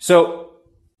Syria. So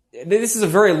this is a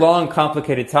very long,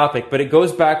 complicated topic, but it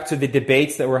goes back to the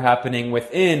debates that were happening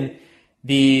within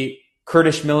the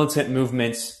Kurdish militant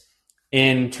movements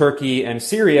in Turkey and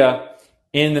Syria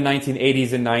in the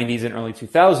 1980s and 90s and early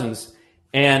 2000s.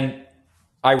 And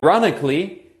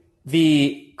ironically,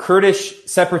 the Kurdish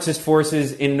separatist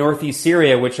forces in northeast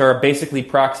Syria, which are basically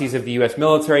proxies of the U.S.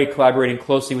 military collaborating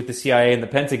closely with the CIA and the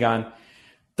Pentagon,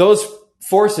 those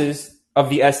forces of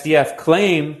the SDF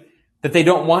claim that they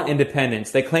don't want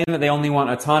independence. They claim that they only want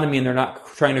autonomy and they're not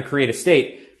trying to create a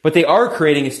state. But they are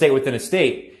creating a state within a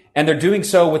state. And they're doing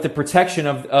so with the protection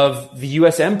of the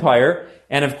U.S. empire.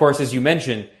 And of course, as you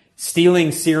mentioned,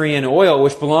 stealing Syrian oil,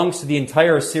 which belongs to the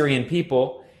entire Syrian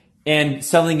people, and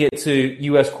selling it to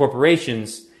U.S.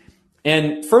 corporations.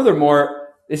 And furthermore,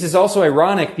 this is also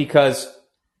ironic because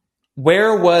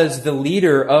where was the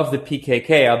leader of the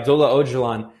PKK, Abdullah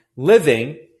Öcalan,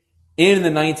 living in the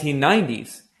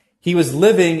 1990s? He was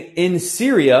living in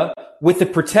Syria with the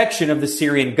protection of the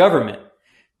Syrian government.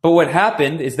 But what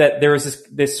happened is that there was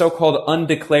this so-called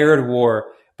undeclared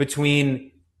war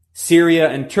between Syria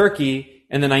and Turkey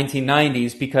in the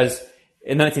 1990s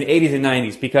in the 1980s and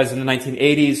 90s, because in the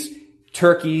 1980s,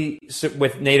 Turkey,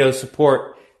 with NATO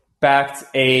support, backed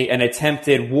an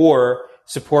attempted war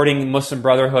supporting Muslim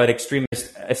Brotherhood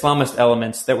extremist Islamist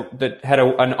elements that had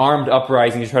an armed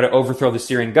uprising to try to overthrow the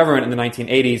Syrian government in the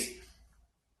 1980s,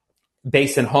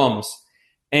 based in Homs.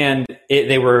 And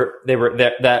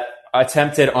that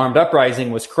attempted armed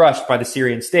uprising was crushed by the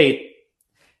Syrian state,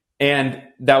 and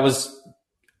that was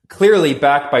clearly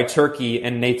backed by Turkey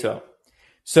and NATO.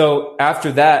 So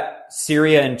after that,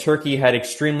 Syria and Turkey had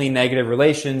extremely negative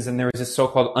relations, and there was this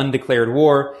so-called undeclared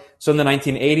war. So in the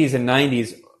 1980s and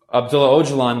 90s, Abdullah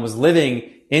Öcalan was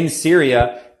living in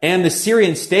Syria, and the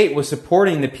Syrian state was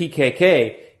supporting the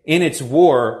PKK in its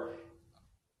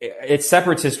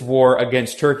separatist war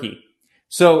against Turkey.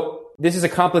 So this is a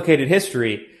complicated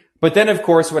history. But then, of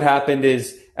course, what happened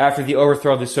is after the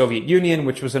overthrow of the Soviet Union,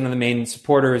 which was one of the main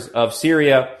supporters of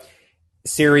Syria,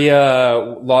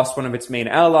 Syria lost one of its main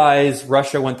allies.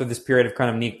 Russia went through this period of kind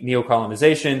of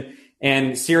neo-colonization,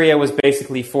 and Syria was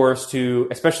basically forced to,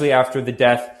 especially after the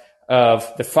death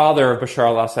of the father of Bashar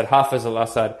al-Assad, Hafez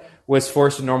al-Assad, was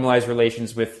forced to normalize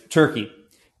relations with Turkey.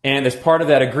 And as part of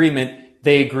that agreement,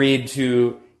 they agreed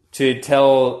to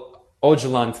tell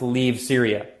Öcalan to leave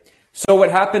Syria. So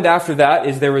what happened after that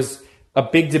is there was a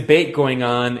big debate going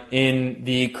on in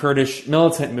the Kurdish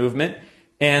militant movement,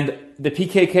 and the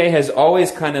PKK has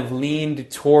always kind of leaned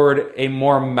toward a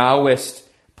more Maoist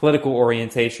political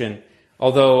orientation.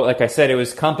 Although, like I said, it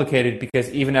was complicated because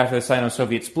even after the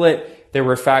Sino-Soviet split, there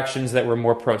were factions that were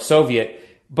more pro-Soviet.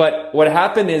 But what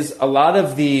happened is a lot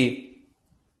of the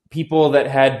people that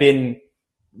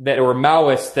were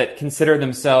Maoists that consider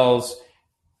themselves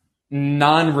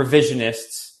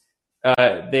non-revisionists,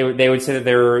 they would say that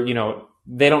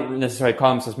they don't necessarily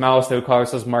call themselves Maoists, they would call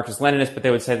themselves Marxist-Leninists, but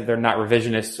they would say that they're not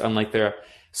revisionists, unlike their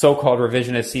so-called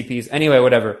revisionist CPs. Anyway,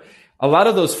 whatever. A lot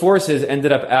of those forces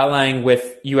ended up allying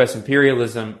with U.S.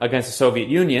 imperialism against the Soviet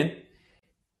Union,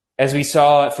 as we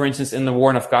saw, for instance, in the war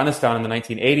in Afghanistan in the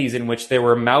 1980s, in which there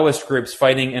were Maoist groups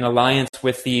fighting in alliance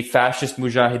with the fascist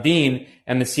Mujahideen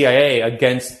and the CIA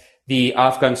against the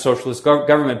Afghan socialist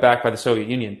government backed by the Soviet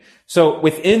Union. So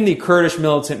within the Kurdish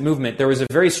militant movement, there was a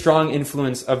very strong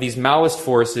influence of these Maoist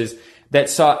forces that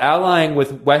saw allying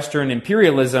with Western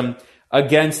imperialism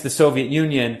against the Soviet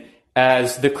Union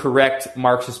as the correct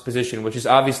Marxist position, which is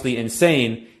obviously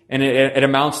insane, and it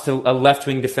amounts to a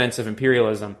left-wing defense of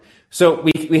imperialism. So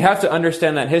we have to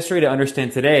understand that history to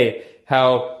understand today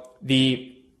how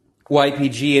the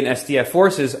YPG and SDF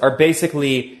forces are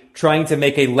basically trying to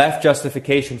make a left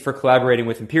justification for collaborating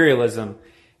with imperialism.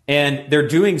 And they're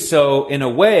doing so in a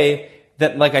way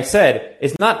that, like I said,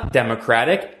 is not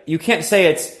democratic. You can't say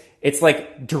it's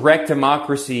like direct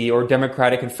democracy or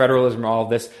democratic and federalism or all of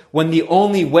this, when the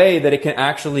only way that it can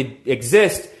actually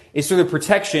exist is through the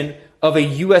protection of a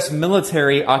U.S.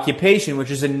 military occupation,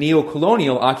 which is a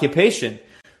neo-colonial occupation.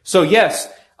 So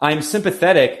yes, I'm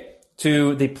sympathetic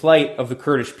to the plight of the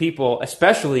Kurdish people,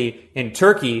 especially in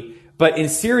Turkey, but in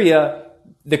Syria,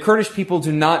 the Kurdish people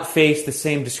do not face the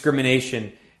same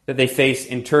discrimination that they face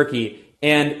in Turkey.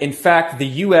 And in fact, the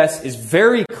U.S. is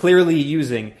very clearly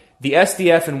using the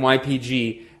SDF and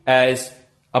YPG as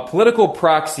a political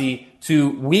proxy to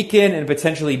weaken and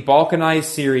potentially balkanize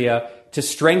Syria, to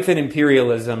strengthen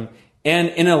imperialism, and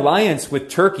in alliance with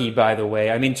Turkey, by the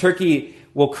way. I mean, Turkey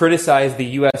will criticize the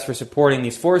U.S. for supporting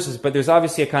these forces, but there's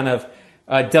obviously a kind of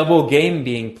double game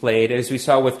being played, as we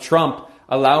saw with Trump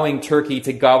allowing Turkey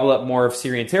to gobble up more of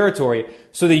Syrian territory.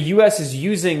 So the U.S. is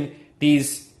using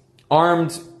these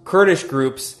armed Kurdish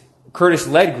groups,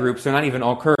 Kurdish-led groups, they're not even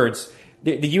all Kurds.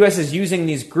 The U.S. is using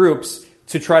these groups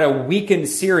to try to weaken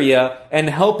Syria and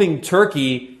helping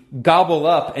Turkey gobble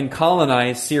up and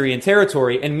colonize Syrian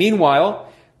territory. And meanwhile,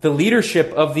 the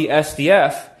leadership of the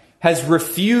SDF has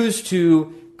refused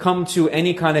to come to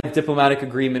any kind of diplomatic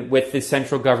agreement with the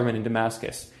central government in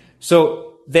Damascus.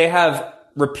 So they have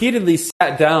repeatedly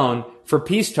sat down for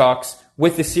peace talks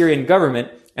with the Syrian government,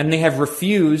 and they have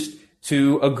refused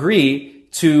to agree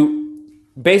to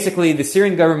basically the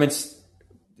Syrian government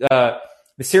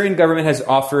has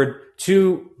offered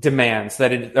two demands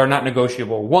that are not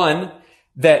negotiable. One,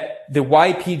 that the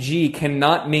YPG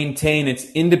cannot maintain its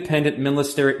independent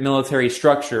military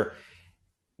structure.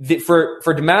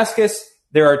 For Damascus,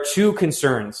 there are two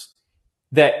concerns.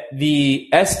 That the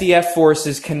SDF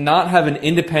forces cannot have an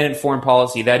independent foreign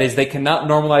policy. That is, they cannot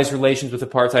normalize relations with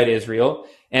apartheid Israel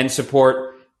and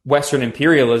support Western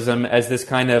imperialism as this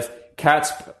kind of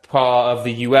cat's paw of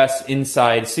the U.S.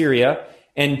 inside Syria.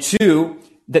 And two,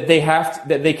 that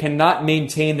they cannot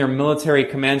maintain their military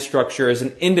command structure as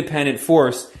an independent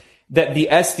force, that the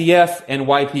SDF and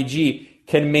YPG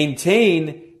can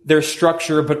maintain their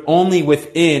structure, but only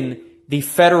within the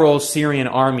federal Syrian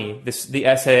army, the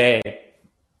SAA.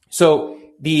 So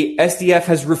the SDF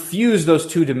has refused those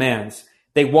two demands.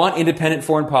 They want independent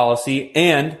foreign policy,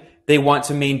 and they want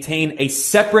to maintain a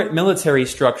separate military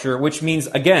structure, which means,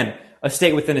 again, a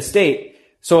state within a state.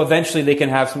 So eventually they can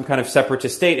have some kind of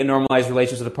separatist state and normalize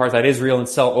relations with apartheid Israel and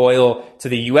sell oil to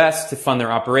the U.S. to fund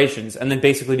their operations, and then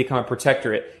basically become a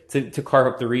protectorate to carve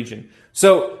up the region.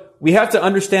 So we have to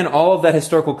understand all of that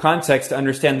historical context to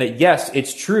understand that, yes,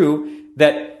 it's true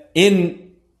that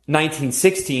in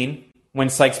 1916, when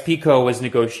Sykes-Picot was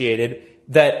negotiated,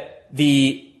 that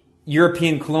the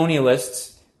European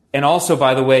colonialists, and also,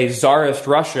 by the way, Tsarist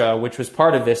Russia, which was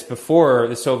part of this before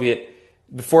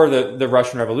the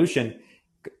Russian Revolution,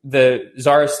 the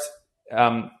Tsarist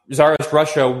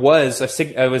Russia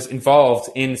was involved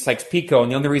in Sykes-Picot,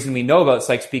 and the only reason we know about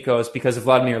Sykes-Picot is because of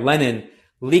Vladimir Lenin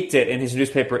leaked it in his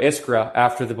newspaper Iskra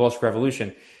after the Bolshevik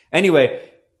Revolution. Anyway,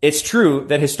 it's true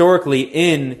that historically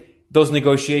in those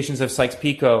negotiations of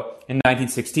Sykes-Picot in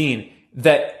 1916,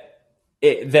 that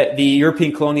the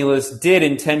European colonialists did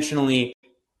intentionally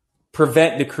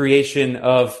prevent the creation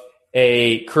of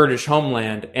a Kurdish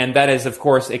homeland, and that is, of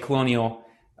course, a colonial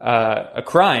a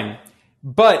crime.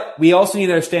 But we also need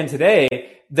to understand today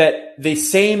that the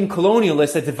same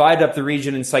colonialists that divided up the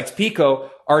region in Sykes-Picot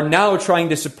are now trying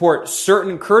to support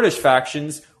certain Kurdish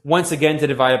factions once again to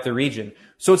divide up the region.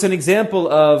 So it's an example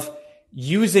of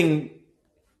using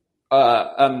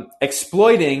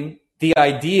exploiting the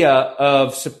idea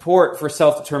of support for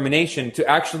self-determination to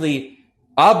actually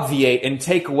obviate and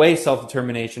take away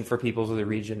self-determination for peoples of the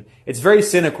region. It's very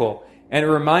cynical, and it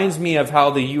reminds me of how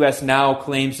the U.S. now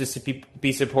claims to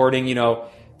be supporting,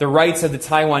 the rights of the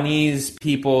Taiwanese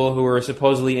people who are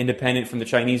supposedly independent from the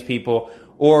Chinese people,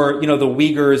 or, the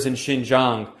Uyghurs in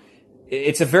Xinjiang.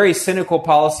 It's a very cynical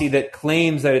policy that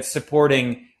claims that it's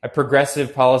supporting a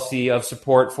progressive policy of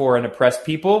support for an oppressed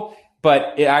people,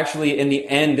 but it actually, in the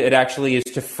end, it actually is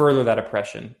to further that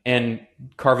oppression and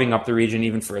carving up the region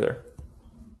even further.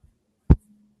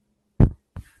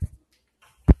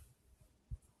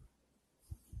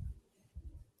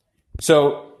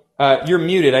 So, you're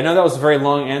muted. I know that was a very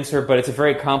long answer, but it's a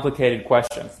very complicated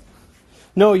question.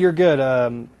 No, you're good. I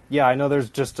know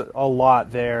there's just a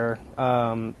lot there.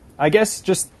 I guess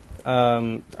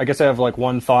I have like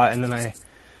one thought, and then I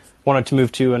wanted to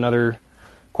move to another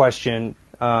question,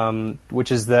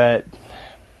 which is that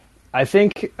I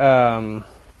think, there's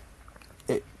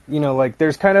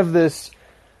kind of this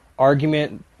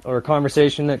argument or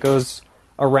conversation that goes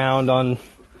around on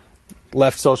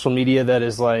left social media that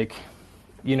is like,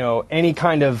 any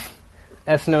kind of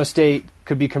ethno-state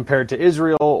could be compared to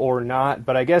Israel or not.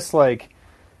 But I guess,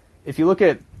 if you look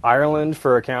at Ireland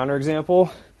for a counterexample,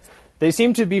 they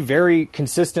seem to be very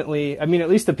consistently, at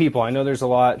least the people. I know there's a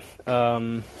lot.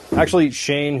 Actually,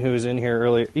 Shane, who was in here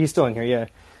earlier, he's still in here, yeah.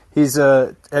 He's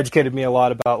educated me a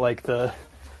lot about, the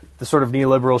sort of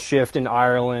neoliberal shift in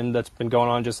Ireland that's been going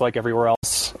on just like everywhere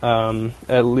else,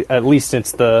 at least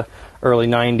since the early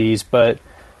 90s. But,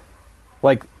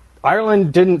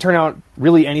 Ireland didn't turn out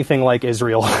really anything like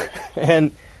Israel.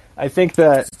 And I think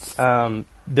that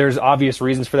there's obvious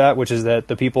reasons for that, which is that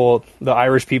the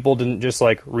Irish people didn't just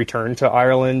return to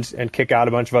Ireland and kick out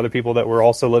a bunch of other people that were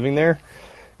also living there,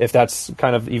 if that's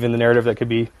kind of even the narrative that could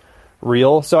be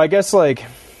real. So I guess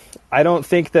I don't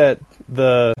think that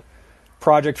the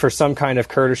project for some kind of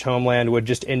Kurdish homeland would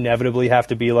just inevitably have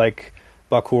to be like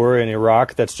Bakur in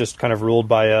Iraq, that's just kind of ruled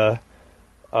by a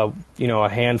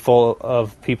handful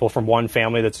of people from one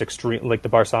family that's extreme, like the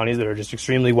Barsanis, that are just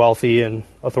extremely wealthy and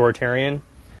authoritarian.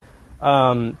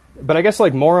 But I guess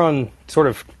more on sort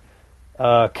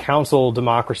of council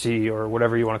democracy, or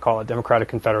whatever you want to call it, democratic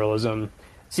confederalism,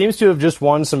 seems to have just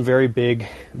won some very big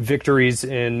victories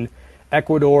in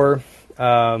Ecuador.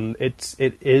 It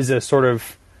is a sort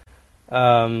of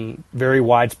very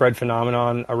widespread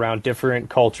phenomenon around different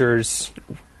cultures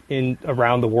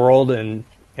around the world, and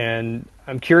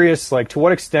I'm curious, to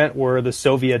what extent were the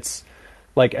Soviets,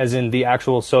 as in the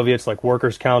actual Soviets,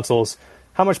 workers' councils,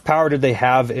 how much power did they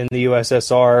have in the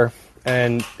USSR,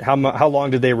 and how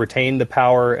long did they retain the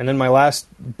power? And then my last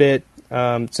bit,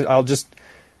 so I'll just,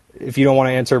 if you don't want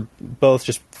to answer both,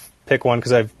 just pick one,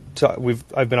 because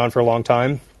I've been on for a long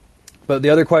time. But the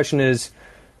other question is,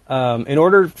 in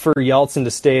order for Yeltsin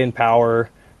to stay in power,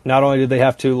 not only did they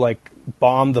have to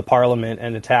bomb the parliament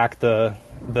and attack the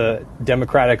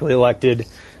democratically elected,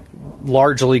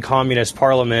 largely communist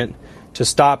parliament to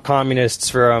stop communists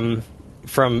from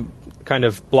kind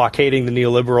of blockading the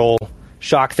neoliberal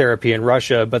shock therapy in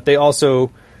Russia, but they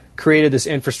also created this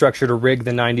infrastructure to rig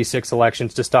the 96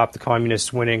 elections to stop the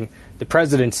communists winning the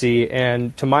presidency.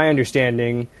 And to my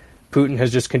understanding, Putin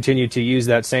has just continued to use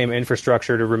that same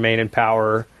infrastructure to remain in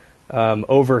power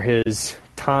over his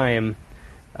time.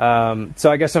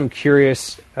 So I guess I'm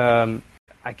curious.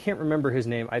 I can't remember his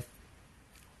name. I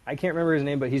can't remember his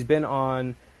name, but he's been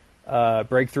on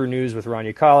Breakthrough News with Ron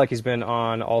Yukalik. He's been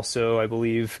on also, I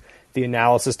believe, the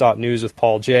Analysis.News with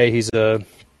Paul Jay. He's a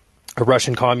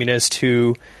Russian communist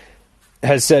who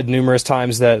has said numerous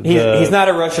times that he's not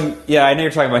a Russian. Yeah, I know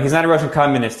you're talking about. He's not a Russian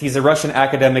communist. He's a Russian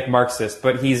academic Marxist,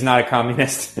 but he's not a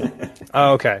communist.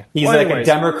 Oh, okay. He's well, like anyways.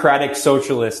 a democratic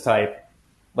socialist type.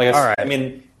 Like, all right. I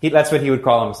mean, that's what he would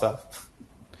call himself.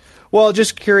 Well,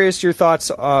 just curious your thoughts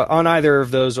on either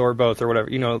of those or both or whatever.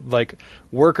 You know, like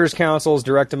workers' councils,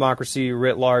 direct democracy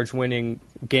writ large, winning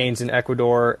gains in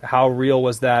Ecuador. How real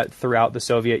was that throughout the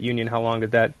Soviet Union? How long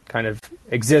did that kind of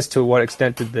exist? To what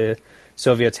extent did the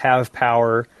Soviets have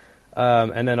power?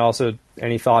 And then also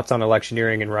any thoughts on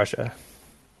electioneering in Russia?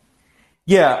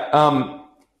 Yeah.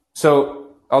 So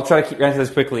I'll try to answer this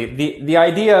quickly. The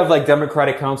idea of like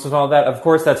democratic councils and all that, of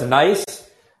course, that's nice.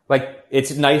 Like,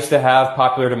 it's nice to have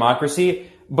popular democracy,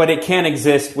 but it can't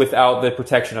exist without the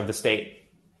protection of the state.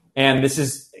 And this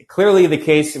is clearly the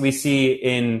case we see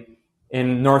in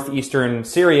northeastern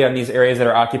Syria and these areas that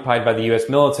are occupied by the U.S.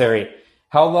 military.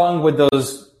 How long would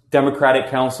those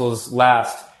democratic councils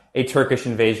last a Turkish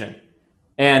invasion?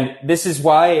 And this is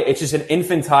why it's just an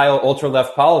infantile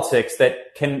ultra-left politics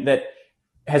that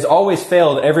has always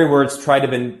failed everywhere it's tried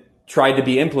to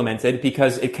be implemented,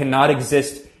 because it cannot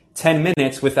exist 10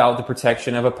 minutes without the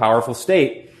protection of a powerful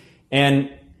state.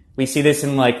 And we see this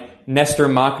in like Nestor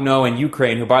Makhno in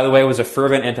Ukraine, who, by the way, was a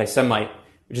fervent anti-Semite,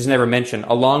 which is never mentioned,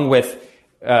 along with,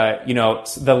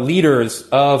 the leaders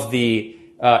of the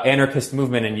anarchist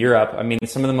movement in Europe. I mean,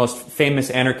 some of the most famous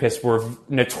anarchists were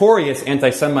notorious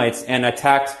anti-Semites and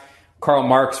attacked Karl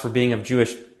Marx for being of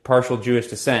partial Jewish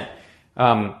descent.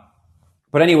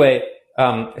 But anyway,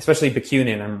 especially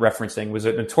Bakunin, I'm referencing, was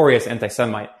a notorious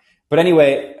anti-Semite. But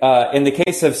anyway, in the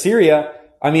case of Syria,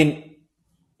 I mean,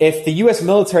 if the U.S.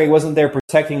 military wasn't there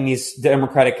protecting these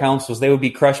democratic councils, they would be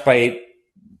crushed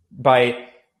by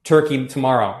Turkey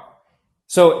tomorrow.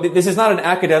 So this is not an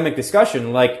academic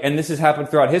discussion, and this has happened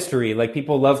throughout history. Like,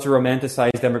 people love to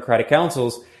romanticize democratic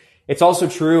councils. It's also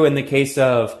true in the case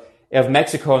of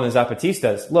Mexico and the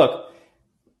Zapatistas. Look,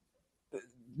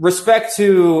 respect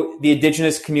to the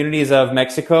indigenous communities of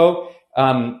Mexico,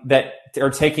 that are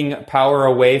taking power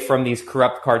away from these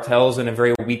corrupt cartels in a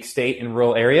very weak state in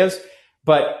rural areas.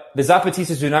 But the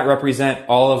Zapatistas do not represent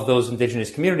all of those indigenous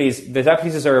communities. The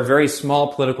Zapatistas are a very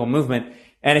small political movement.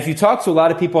 And if you talk to a lot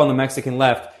of people on the Mexican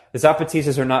left, the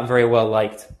Zapatistas are not very well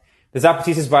liked. The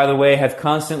Zapatistas, by the way, have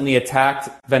constantly attacked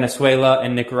Venezuela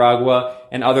and Nicaragua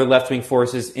and other left-wing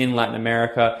forces in Latin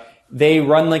America. They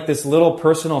run like this little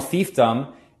personal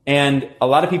fiefdom, and a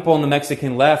lot of people on the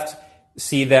Mexican left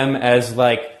see them as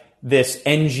like this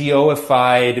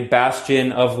NGO-ified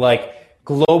bastion of like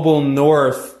global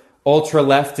north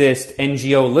ultra-leftist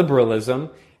NGO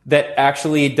liberalism that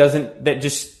actually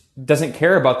doesn't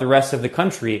care about the rest of the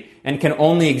country and can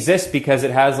only exist because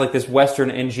it has like this Western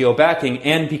NGO backing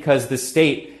and because the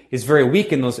state is very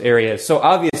weak in those areas. So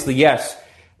obviously, yes,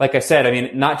 like I said, I mean,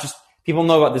 not just people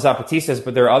know about the Zapatistas,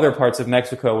 but there are other parts of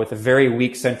Mexico with a very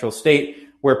weak central state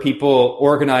where people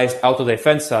organized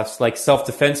autodefensas, like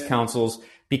self-defense councils,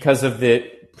 because of the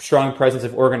strong presence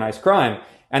of organized crime.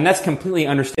 And that's completely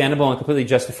understandable and completely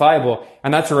justifiable.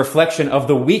 And that's a reflection of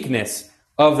the weakness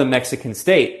of the Mexican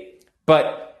state.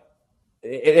 But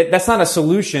that's not a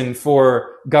solution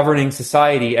for governing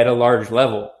society at a large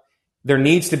level. There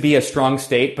needs to be a strong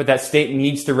state, but that state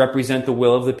needs to represent the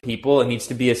will of the people. It needs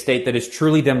to be a state that is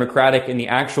truly democratic in the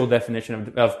actual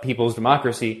definition of people's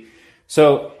democracy.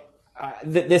 So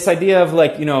this idea of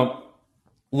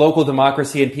local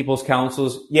democracy and people's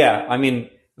councils, yeah, I mean,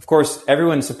 of course,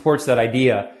 everyone supports that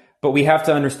idea, but we have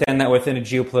to understand that within a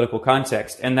geopolitical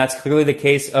context. And that's clearly the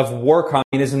case of war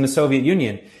communism in the Soviet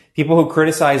Union. People who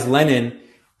criticize Lenin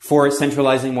for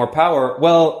centralizing more power,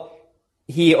 well,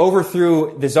 he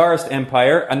overthrew the Tsarist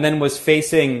Empire and then was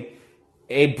facing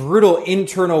a brutal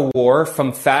internal war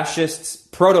from fascists,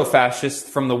 proto-fascists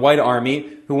from the White Army,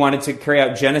 who wanted to carry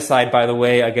out genocide, by the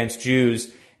way, against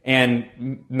Jews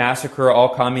and massacre all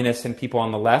communists and people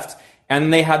on the left.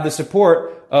 And they had the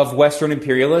support of Western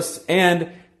imperialists.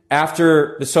 And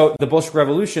after the Bolshevik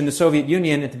Revolution, the Soviet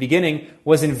Union at the beginning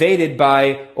was invaded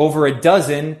by over a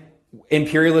dozen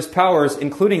imperialist powers,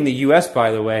 including the U.S.,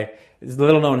 by the way. It's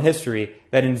little known history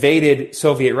that invaded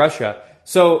Soviet Russia.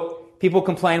 So people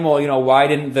complain, well, why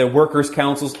didn't the workers'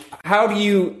 councils? How do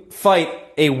you fight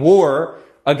a war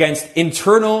against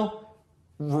internal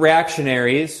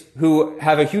reactionaries who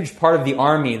have a huge part of the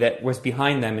army that was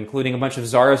behind them, including a bunch of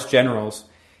Tsarist generals?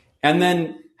 And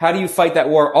then how do you fight that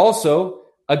war also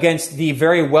against the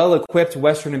very well-equipped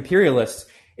Western imperialists?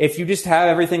 If you just have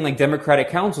everything like democratic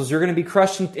councils, you're going to be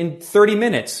crushed in 30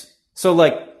 minutes. So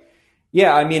like,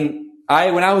 yeah, I mean,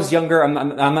 when I was younger,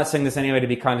 I'm not saying this anyway to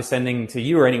be condescending to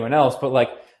you or anyone else, but like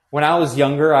when I was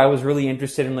younger, I was really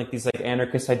interested in like these like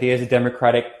anarchist ideas of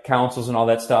democratic councils and all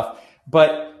that stuff.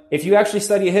 But if you actually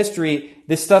study history,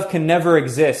 this stuff can never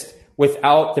exist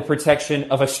without the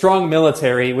protection of a strong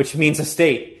military, which means a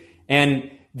state. And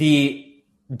the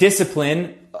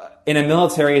discipline in a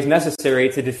military is necessary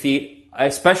to defeat,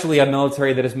 especially a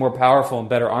military that is more powerful and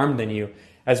better armed than you,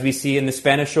 as we see in the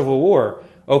Spanish Civil War.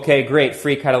 Okay, great,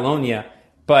 free Catalonia,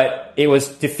 but it was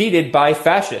defeated by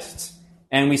fascists.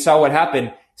 And we saw what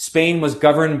happened. Spain was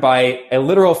governed by a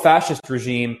literal fascist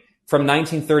regime from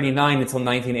 1939 until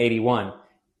 1981.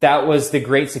 That was the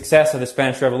great success of the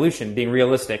Spanish Revolution, being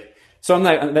realistic. So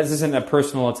this isn't a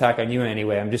personal attack on you in any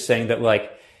way. I'm just saying that,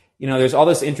 like, you know, there's all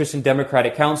this interest in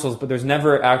democratic councils, but there's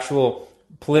never actual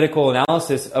political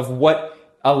analysis of what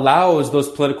allows those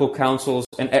political councils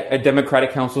and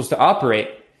democratic councils to operate.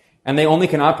 And they only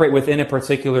can operate within a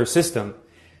particular system.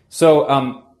 So,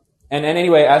 and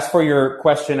anyway, as for your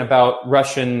question about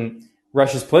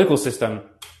Russia's political system,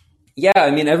 yeah,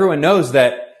 I mean, everyone knows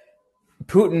that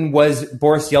Putin was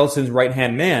Boris Yeltsin's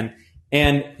right-hand man.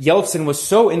 And Yeltsin was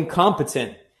so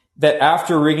incompetent that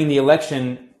after rigging the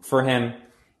election for him,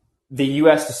 the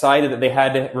U.S. decided that they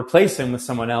had to replace him with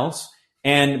someone else.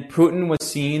 And Putin was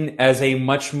seen as a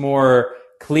much more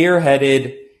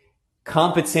clear-headed,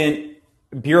 competent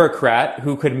bureaucrat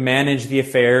who could manage the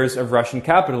affairs of Russian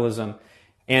capitalism.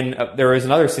 And there is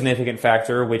another significant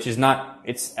factor, which is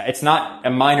it's not a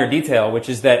minor detail, which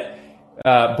is that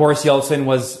Boris Yeltsin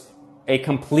was a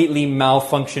completely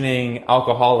malfunctioning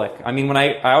alcoholic. I mean, when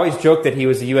I always joke that he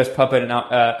was a U.S. puppet, an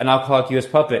alcoholic U.S.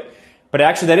 puppet, but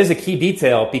actually that is a key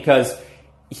detail because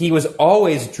he was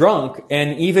always drunk.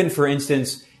 And even, for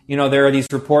instance, you know, there are these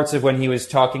reports of when he was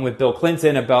talking with Bill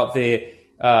Clinton about the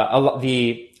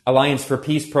Alliance for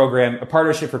Peace program, a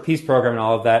Partnership for Peace program, and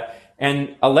all of that.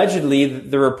 And allegedly,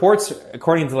 the reports,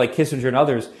 according to like Kissinger and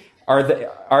others, are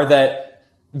that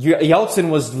Yeltsin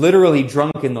was literally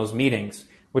drunk in those meetings,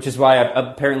 which is why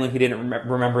apparently he didn't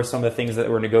remember some of the things that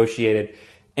were negotiated.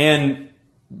 And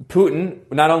Putin,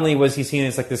 not only was he seen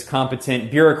as like this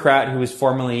competent bureaucrat who was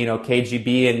formerly, you know,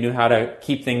 KGB and knew how to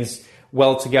keep things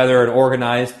well together and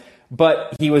organized,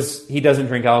 but he doesn't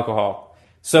drink alcohol.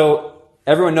 So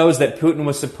everyone knows that Putin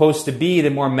was supposed to be the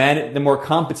more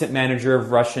competent manager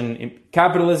of Russian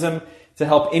capitalism to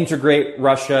help integrate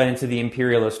Russia into the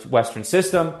imperialist Western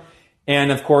system. And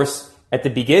of course, at the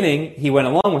beginning, he went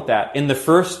along with that. In the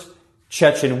first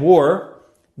Chechen war,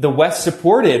 the West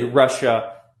supported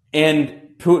Russia and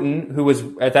Putin, who was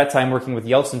at that time working with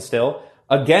Yeltsin still,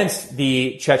 against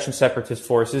the Chechen separatist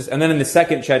forces. And then in the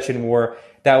second Chechen war,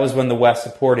 that was when the West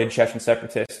supported Chechen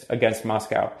separatists against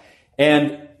Moscow.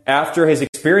 And after his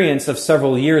experience of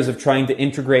several years of trying to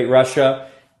integrate Russia,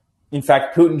 in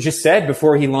fact, Putin just said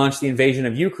before he launched the invasion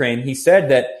of Ukraine, he said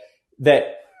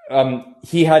that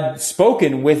he had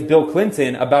spoken with Bill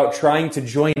Clinton about trying to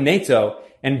join NATO,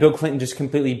 and Bill Clinton just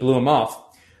completely blew him off.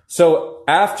 So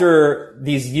after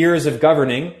these years of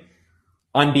governing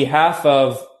on behalf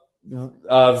of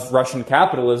Russian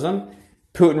capitalism,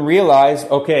 Putin realized,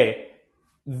 okay,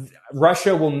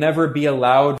 Russia will never be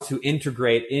allowed to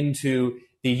integrate into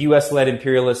the U.S.-led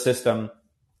imperialist system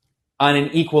on an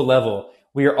equal level.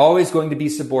 We are always going to be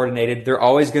subordinated. They're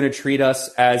always going to treat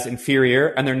us as inferior,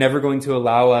 and they're never going to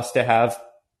allow us to have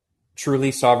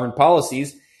truly sovereign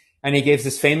policies. And he gives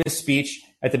this famous speech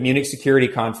at the Munich Security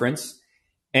Conference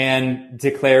and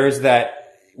declares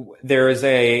that there is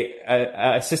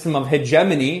a system of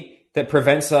hegemony that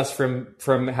prevents us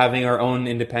from having our own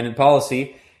independent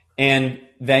policy. And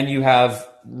then you have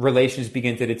relations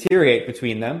begin to deteriorate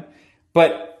between them.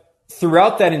 But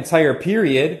throughout that entire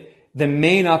period, the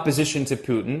main opposition to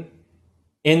Putin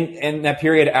in that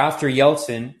period after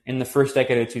Yeltsin in the first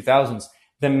decade of the 2000s,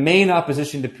 the main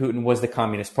opposition to Putin was the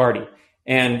Communist Party.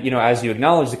 And, you know, as you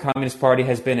acknowledge, the Communist Party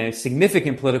has been a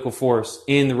significant political force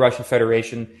in the Russian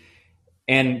Federation.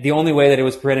 And the only way that it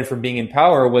was prevented from being in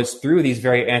power was through these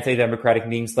very anti-democratic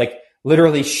means, like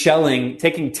literally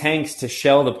taking tanks to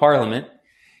shell the parliament.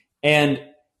 And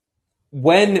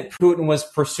when Putin was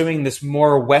pursuing this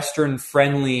more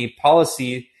Western-friendly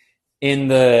policy in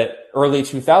the early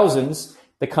 2000s,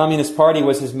 the Communist Party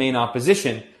was his main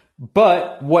opposition.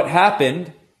 But what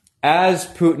happened as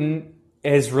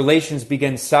his relations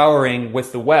began souring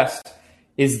with the West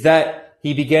is that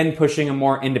he began pushing a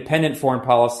more independent foreign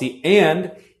policy,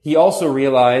 and he also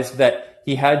realized that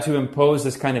he had to impose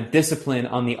this kind of discipline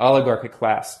on the oligarchic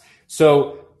class.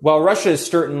 So while Russia is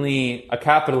certainly a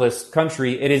capitalist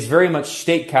country, it is very much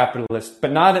state capitalist,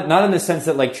 but not in the sense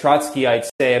that like Trotsky I'd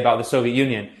say about the Soviet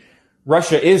Union.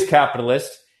 Russia is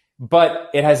capitalist,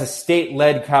 but it has a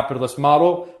state-led capitalist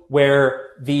model where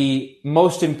the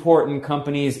most important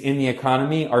companies in the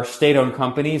economy are state-owned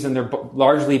companies, and they're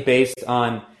largely based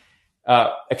on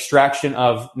extraction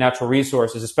of natural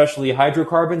resources, especially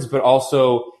hydrocarbons, but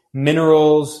also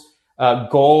minerals,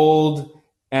 gold,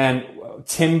 and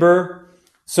timber.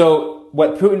 So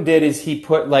what Putin did is he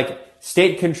put like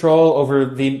state control over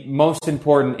the most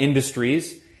important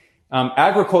industries.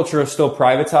 Agriculture is still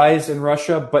privatized in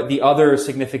Russia, but the other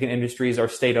significant industries are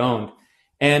state-owned.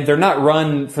 And they're not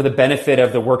run for the benefit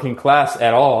of the working class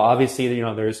at all. Obviously,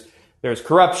 there's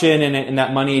corruption, and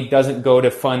that money doesn't go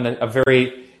to fund a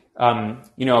very,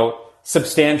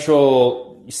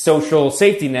 substantial social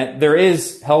safety net. There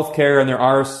is healthcare and there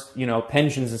are,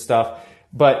 pensions and stuff.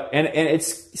 But, and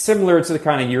it's similar to the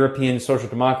kind of European social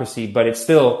democracy, but it's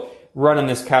still run on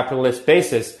this capitalist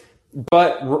basis.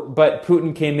 But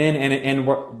Putin came in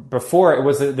and before it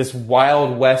was this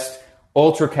Wild West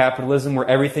ultra capitalism where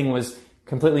everything was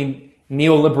completely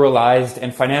neoliberalized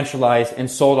and financialized and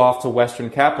sold off to Western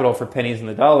capital for pennies in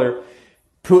the dollar.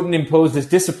 Putin imposed this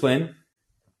discipline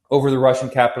over the Russian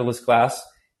capitalist class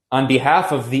on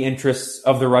behalf of the interests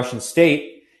of the Russian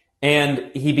state.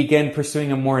 And he began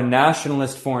pursuing a more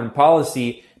nationalist foreign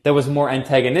policy that was more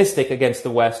antagonistic against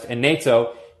the West and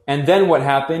NATO. And then what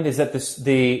happened is that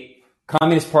the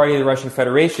Communist Party of the Russian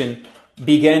Federation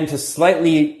began to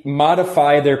slightly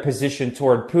modify their position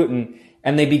toward Putin,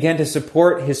 and they began to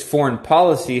support his foreign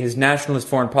policy, his nationalist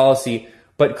foreign policy,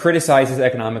 but criticize his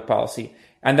economic policy.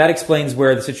 And that explains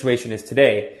where the situation is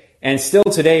today. And still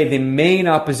today, the main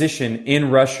opposition in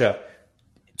Russia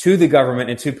to the government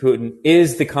and to Putin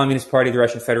is the Communist Party of the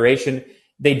Russian Federation.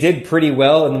 They did pretty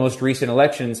well in the most recent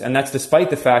elections, and that's despite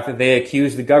the fact that they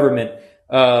accused the government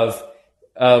of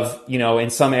in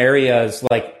some areas,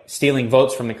 like stealing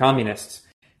votes from the communists.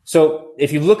 So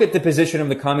if you look at the position of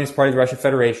the Communist Party of the Russian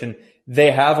Federation,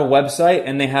 they have a website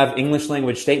and they have English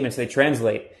language statements they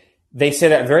translate. They say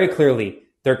that very clearly.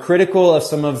 They're critical of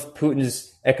some of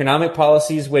Putin's economic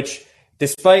policies, which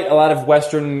despite a lot of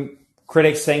Western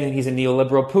critics saying that he's a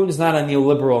neoliberal, Putin's not a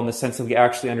neoliberal in the sense that we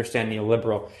actually understand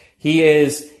neoliberal. He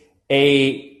is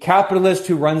a capitalist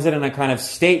who runs it on a kind of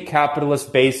state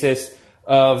capitalist basis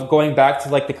of going back to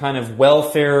like the kind of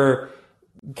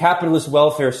capitalist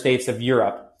welfare states of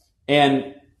Europe.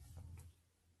 And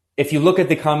if you look at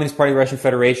the Communist Party of the Russian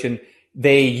Federation,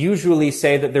 they usually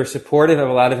say that they're supportive of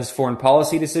a lot of his foreign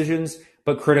policy decisions,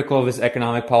 but critical of his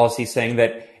economic policy, saying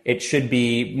that it should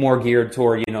be more geared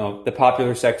toward, the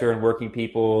popular sector and working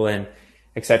people and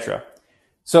etc.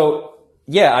 So,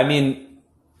 yeah, I mean,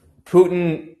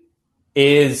 Putin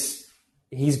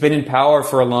he's been in power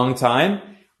for a long time,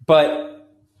 but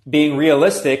being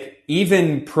realistic,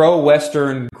 even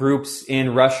pro-Western groups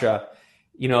in Russia,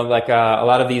 like a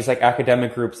lot of these like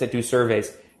academic groups that do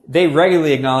surveys, they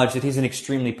regularly acknowledge that he's an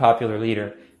extremely popular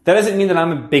leader. That doesn't mean that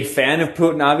I'm a big fan of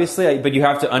Putin, obviously, but you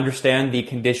have to understand the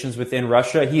conditions within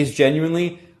Russia. He is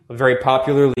genuinely a very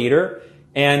popular leader,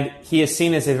 and he is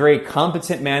seen as a very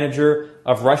competent manager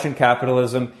of Russian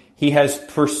capitalism. He has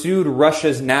pursued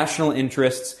Russia's national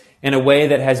interests in a way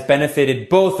that has benefited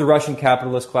both the Russian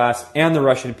capitalist class and the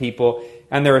Russian people,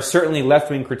 and there are certainly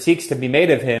left-wing critiques to be made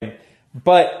of him.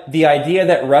 But the idea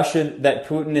that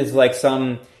Putin is like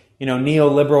some,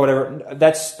 neoliberal, whatever,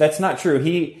 that's not true.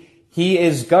 He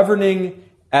is governing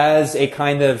as a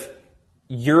kind of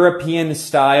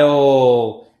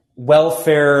European-style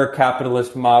welfare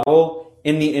capitalist model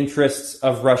in the interests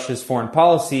of Russia's foreign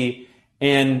policy.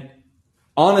 And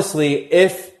honestly,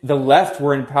 if the left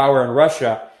were in power in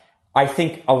Russia, I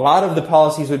think a lot of the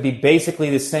policies would be basically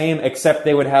the same, except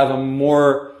they would have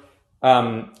more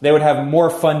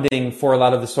funding for a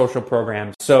lot of the social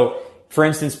programs. So, for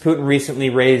instance, Putin recently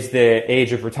raised the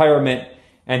age of retirement,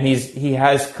 and he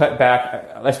has cut back,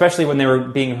 especially when they were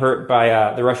being hurt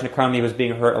by the Russian economy was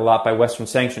being hurt a lot by Western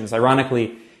sanctions.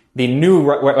 Ironically, the new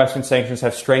Western sanctions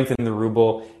have strengthened the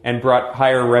ruble and brought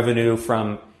higher revenue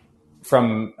from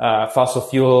fossil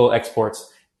fuel exports.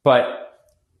 But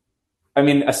I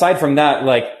mean, aside from that,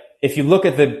 like if you look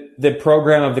at the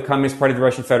program of the Communist Party of the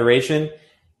Russian Federation,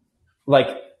 like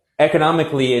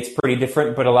economically it's pretty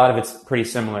different, but a lot of it's pretty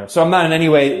similar. So I'm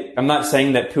not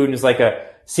saying that Putin is like a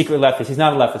secret leftist. He's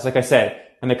not a leftist. Like I said,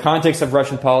 in the context of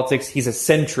Russian politics, he's a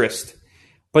centrist.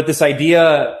 But this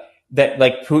idea that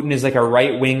like Putin is like a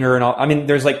right winger and all, I mean,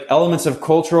 there's like elements of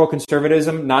cultural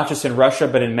conservatism, not just in Russia,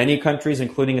 but in many countries,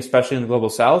 including especially in the global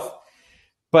South.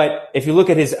 But if you look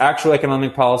at his actual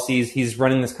economic policies, he's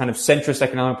running this kind of centrist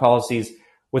economic policies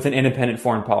with an independent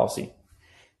foreign policy.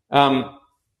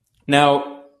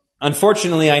 Now,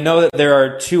 unfortunately, I know that there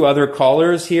are two other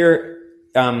callers here,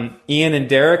 Ian and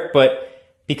Derek, but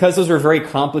because those are very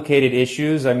complicated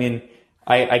issues, I mean,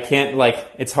 I can't,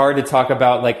 it's hard to talk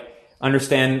about,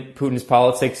 understand Putin's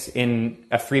politics in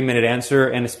a 3-minute answer,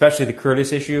 and especially the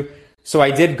Kurdish issue. So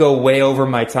I did go way over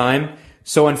my time.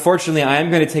 So unfortunately, I am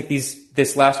going to take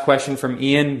this last question from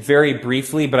Ian very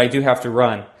briefly, but I do have to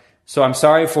run. So I'm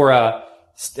sorry for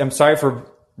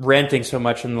ranting so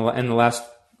much in the last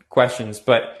questions,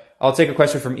 but I'll take a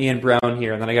question from Ian Brown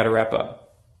here, and then I got to wrap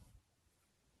up.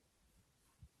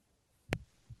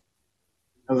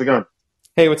 How's it going?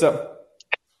 Hey, what's up?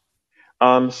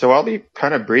 So I'll be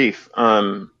kind of brief.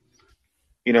 A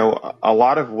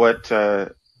lot of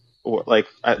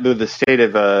the state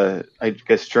of, I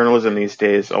guess, journalism these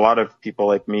days, a lot of people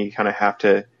like me kind of have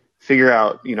to figure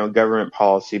out, government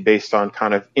policy based on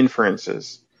kind of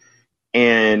inferences.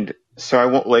 And so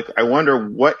I wonder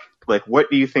what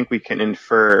do you think we can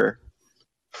infer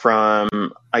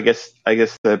from, I guess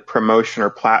the promotion or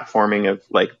platforming of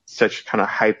such kind of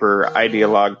hyper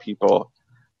ideologue people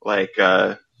like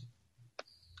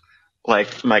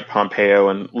Mike Pompeo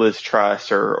and Liz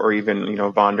Truss or even,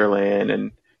 von der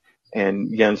Leyen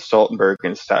and Jens Stoltenberg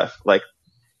and stuff.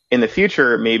 In the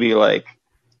future, maybe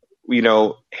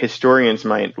historians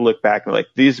might look back and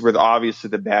these were obviously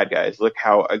the bad guys. Look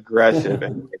how aggressive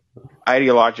and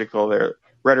ideological their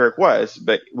rhetoric was.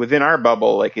 But within our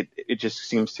bubble, it just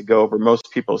seems to go over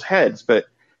most people's heads. But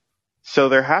so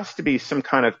there has to be some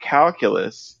kind of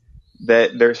calculus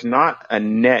that there's not a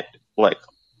net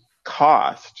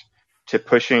cost to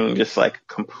pushing just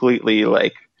completely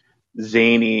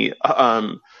zany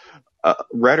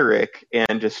rhetoric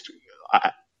and just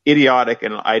idiotic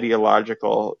and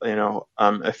ideological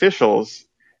officials.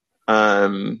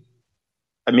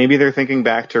 Maybe they're thinking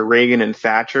back to Reagan and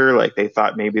Thatcher, they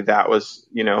thought maybe that was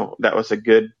a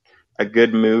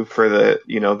good move for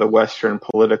the Western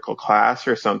political class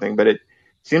or something, but it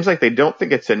seems like they don't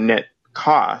think it's a net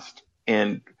cost,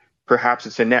 and perhaps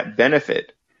it's a net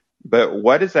benefit. But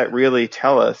what does that really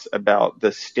tell us about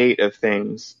the state of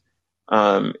things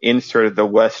in sort of the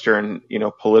Western,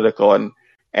 political and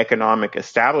economic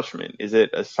establishment? Is it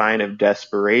a sign of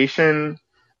desperation,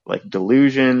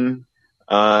 delusion?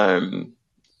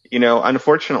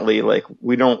 Unfortunately,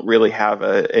 we don't really have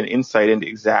an insight into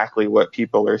exactly what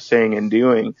people are saying and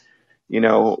doing,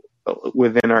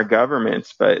 within our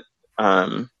governments. But,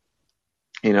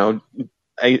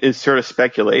 it's sort of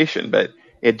speculation, but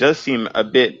it does seem a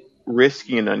bit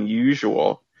risky and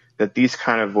unusual that these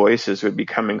kind of voices would be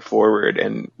coming forward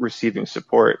and receiving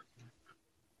support.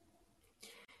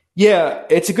 Yeah,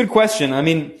 it's a good question. I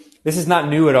mean, this is not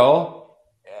new at all.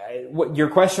 Your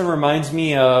question reminds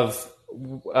me of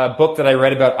a book that I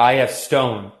read about I.F.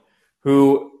 Stone,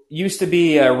 who used to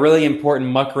be a really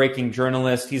important muckraking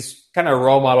journalist. He's kind of a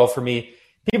role model for me.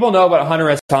 People know about Hunter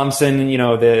S. Thompson,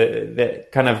 the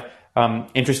kind of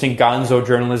interesting gonzo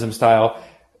journalism style.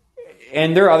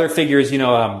 And there are other figures,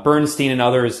 Bernstein and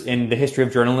others in the history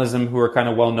of journalism who are kind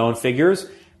of well-known figures.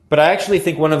 But I actually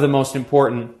think one of the most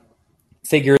important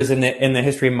figures in the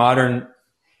history of modern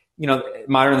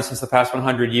since the past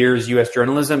 100 years, U.S.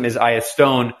 journalism is I.F.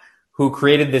 Stone, who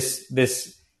created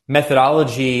this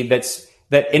methodology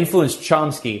that influenced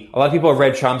Chomsky. A lot of people have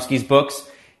read Chomsky's books,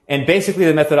 and basically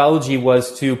the methodology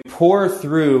was to pore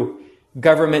through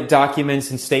government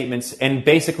documents and statements and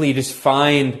basically just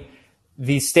find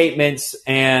these statements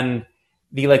and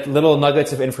the little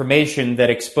nuggets of information that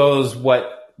expose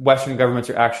what Western governments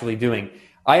are actually doing.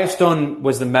 I.F. Stone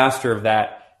was the master of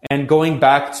that. And going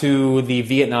back to the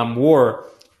Vietnam War,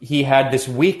 he had this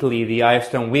weekly, the I.F.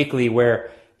 Stone Weekly,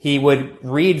 where he would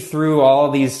read through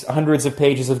all these hundreds of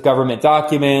pages of government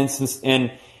documents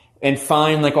and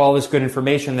find all this good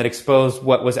information that exposed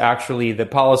what was actually the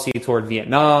policy toward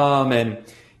Vietnam and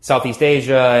Southeast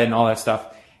Asia and all that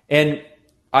stuff. And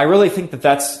I really think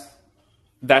that's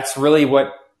the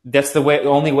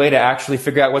only way to actually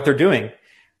figure out what they're doing.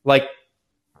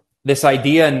 This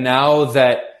idea now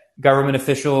that government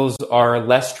officials are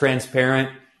less transparent,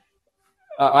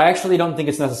 I actually don't think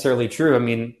it's necessarily true. I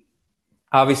mean,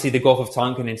 obviously the Gulf of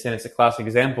Tonkin incident is a classic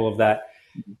example of that.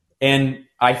 And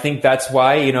I think that's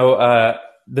why,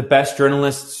 the best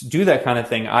journalists do that kind of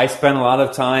thing. I spend a lot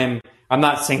of time, I'm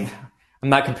not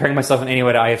comparing myself in any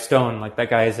way to I.F. Stone. That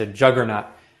guy is a juggernaut.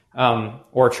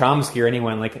 Or Chomsky or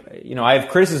anyone. I have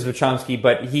criticisms of Chomsky,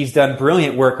 but he's done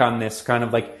brilliant work on this kind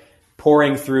of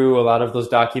pouring through a lot of those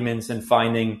documents and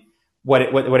finding what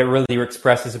it really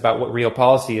expresses about what real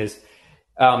policy is.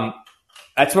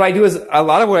 That's what I do a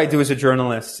lot of what I do as a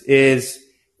journalist is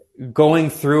going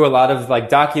through a lot of like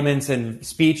documents and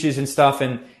speeches and stuff,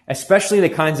 and especially the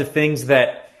kinds of things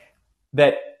that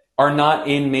are not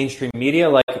in mainstream media.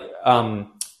 Like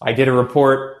I did a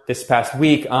report this past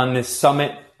week on this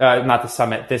summit,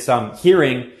 this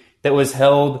hearing that was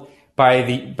held by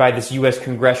this U.S.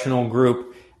 congressional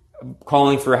group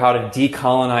calling for how to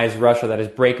decolonize Russia, that is,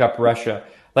 break up Russia.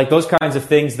 Like those kinds of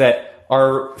things that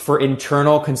are for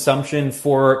internal consumption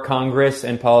for Congress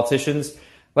and politicians.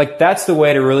 Like that's the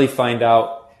way to really find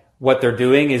out what they're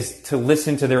doing, is to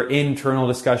listen to their internal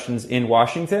discussions in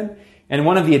Washington. And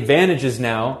one of the advantages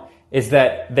now is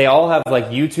that they all have like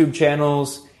YouTube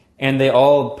channels and they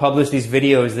all publish these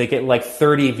videos. They get like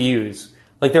 30 views.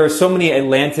 Like there are so many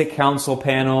Atlantic Council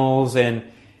panels and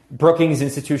Brookings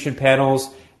Institution panels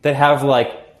that have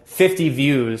like 50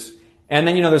 views. And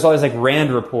then, there's always like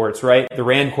Rand reports, right? The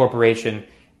Rand Corporation.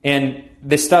 And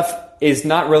this stuff is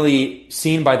not really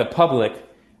seen by the public,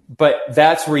 but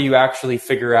that's where you actually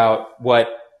figure out what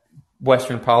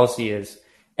Western policy is.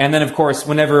 And then, of course,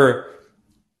 whenever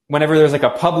there's like a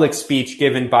public speech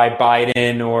given by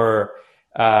Biden or,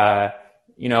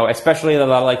 especially a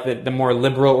lot of like the more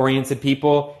liberal oriented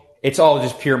people, it's all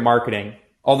just pure marketing.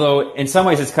 Although in some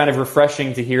ways it's kind of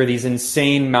refreshing to hear these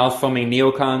insane mouth-foaming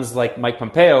neocons like Mike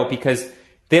Pompeo, because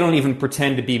they don't even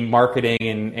pretend to be marketing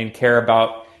and care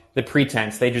about the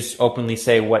pretense. They just openly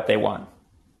say what they want.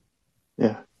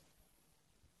 Yeah.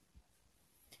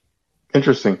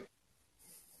 Interesting.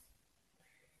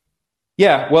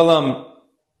 Yeah, well,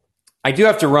 I do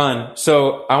have to run.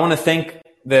 So I want to thank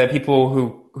the people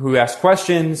who asked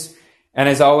questions. And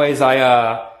as always,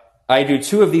 I do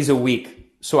 2 of these a week.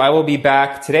 So I will be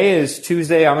back. Today is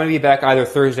Tuesday. I'm going to be back either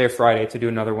Thursday or Friday to do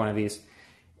another one of these.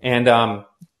 And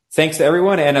thanks to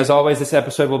everyone. And as always, this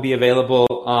episode will be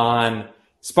available on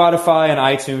Spotify and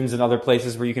iTunes and other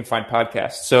places where you can find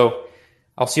podcasts. So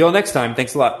I'll see you all next time.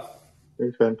 Thanks a lot.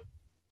 Thanks, Ben.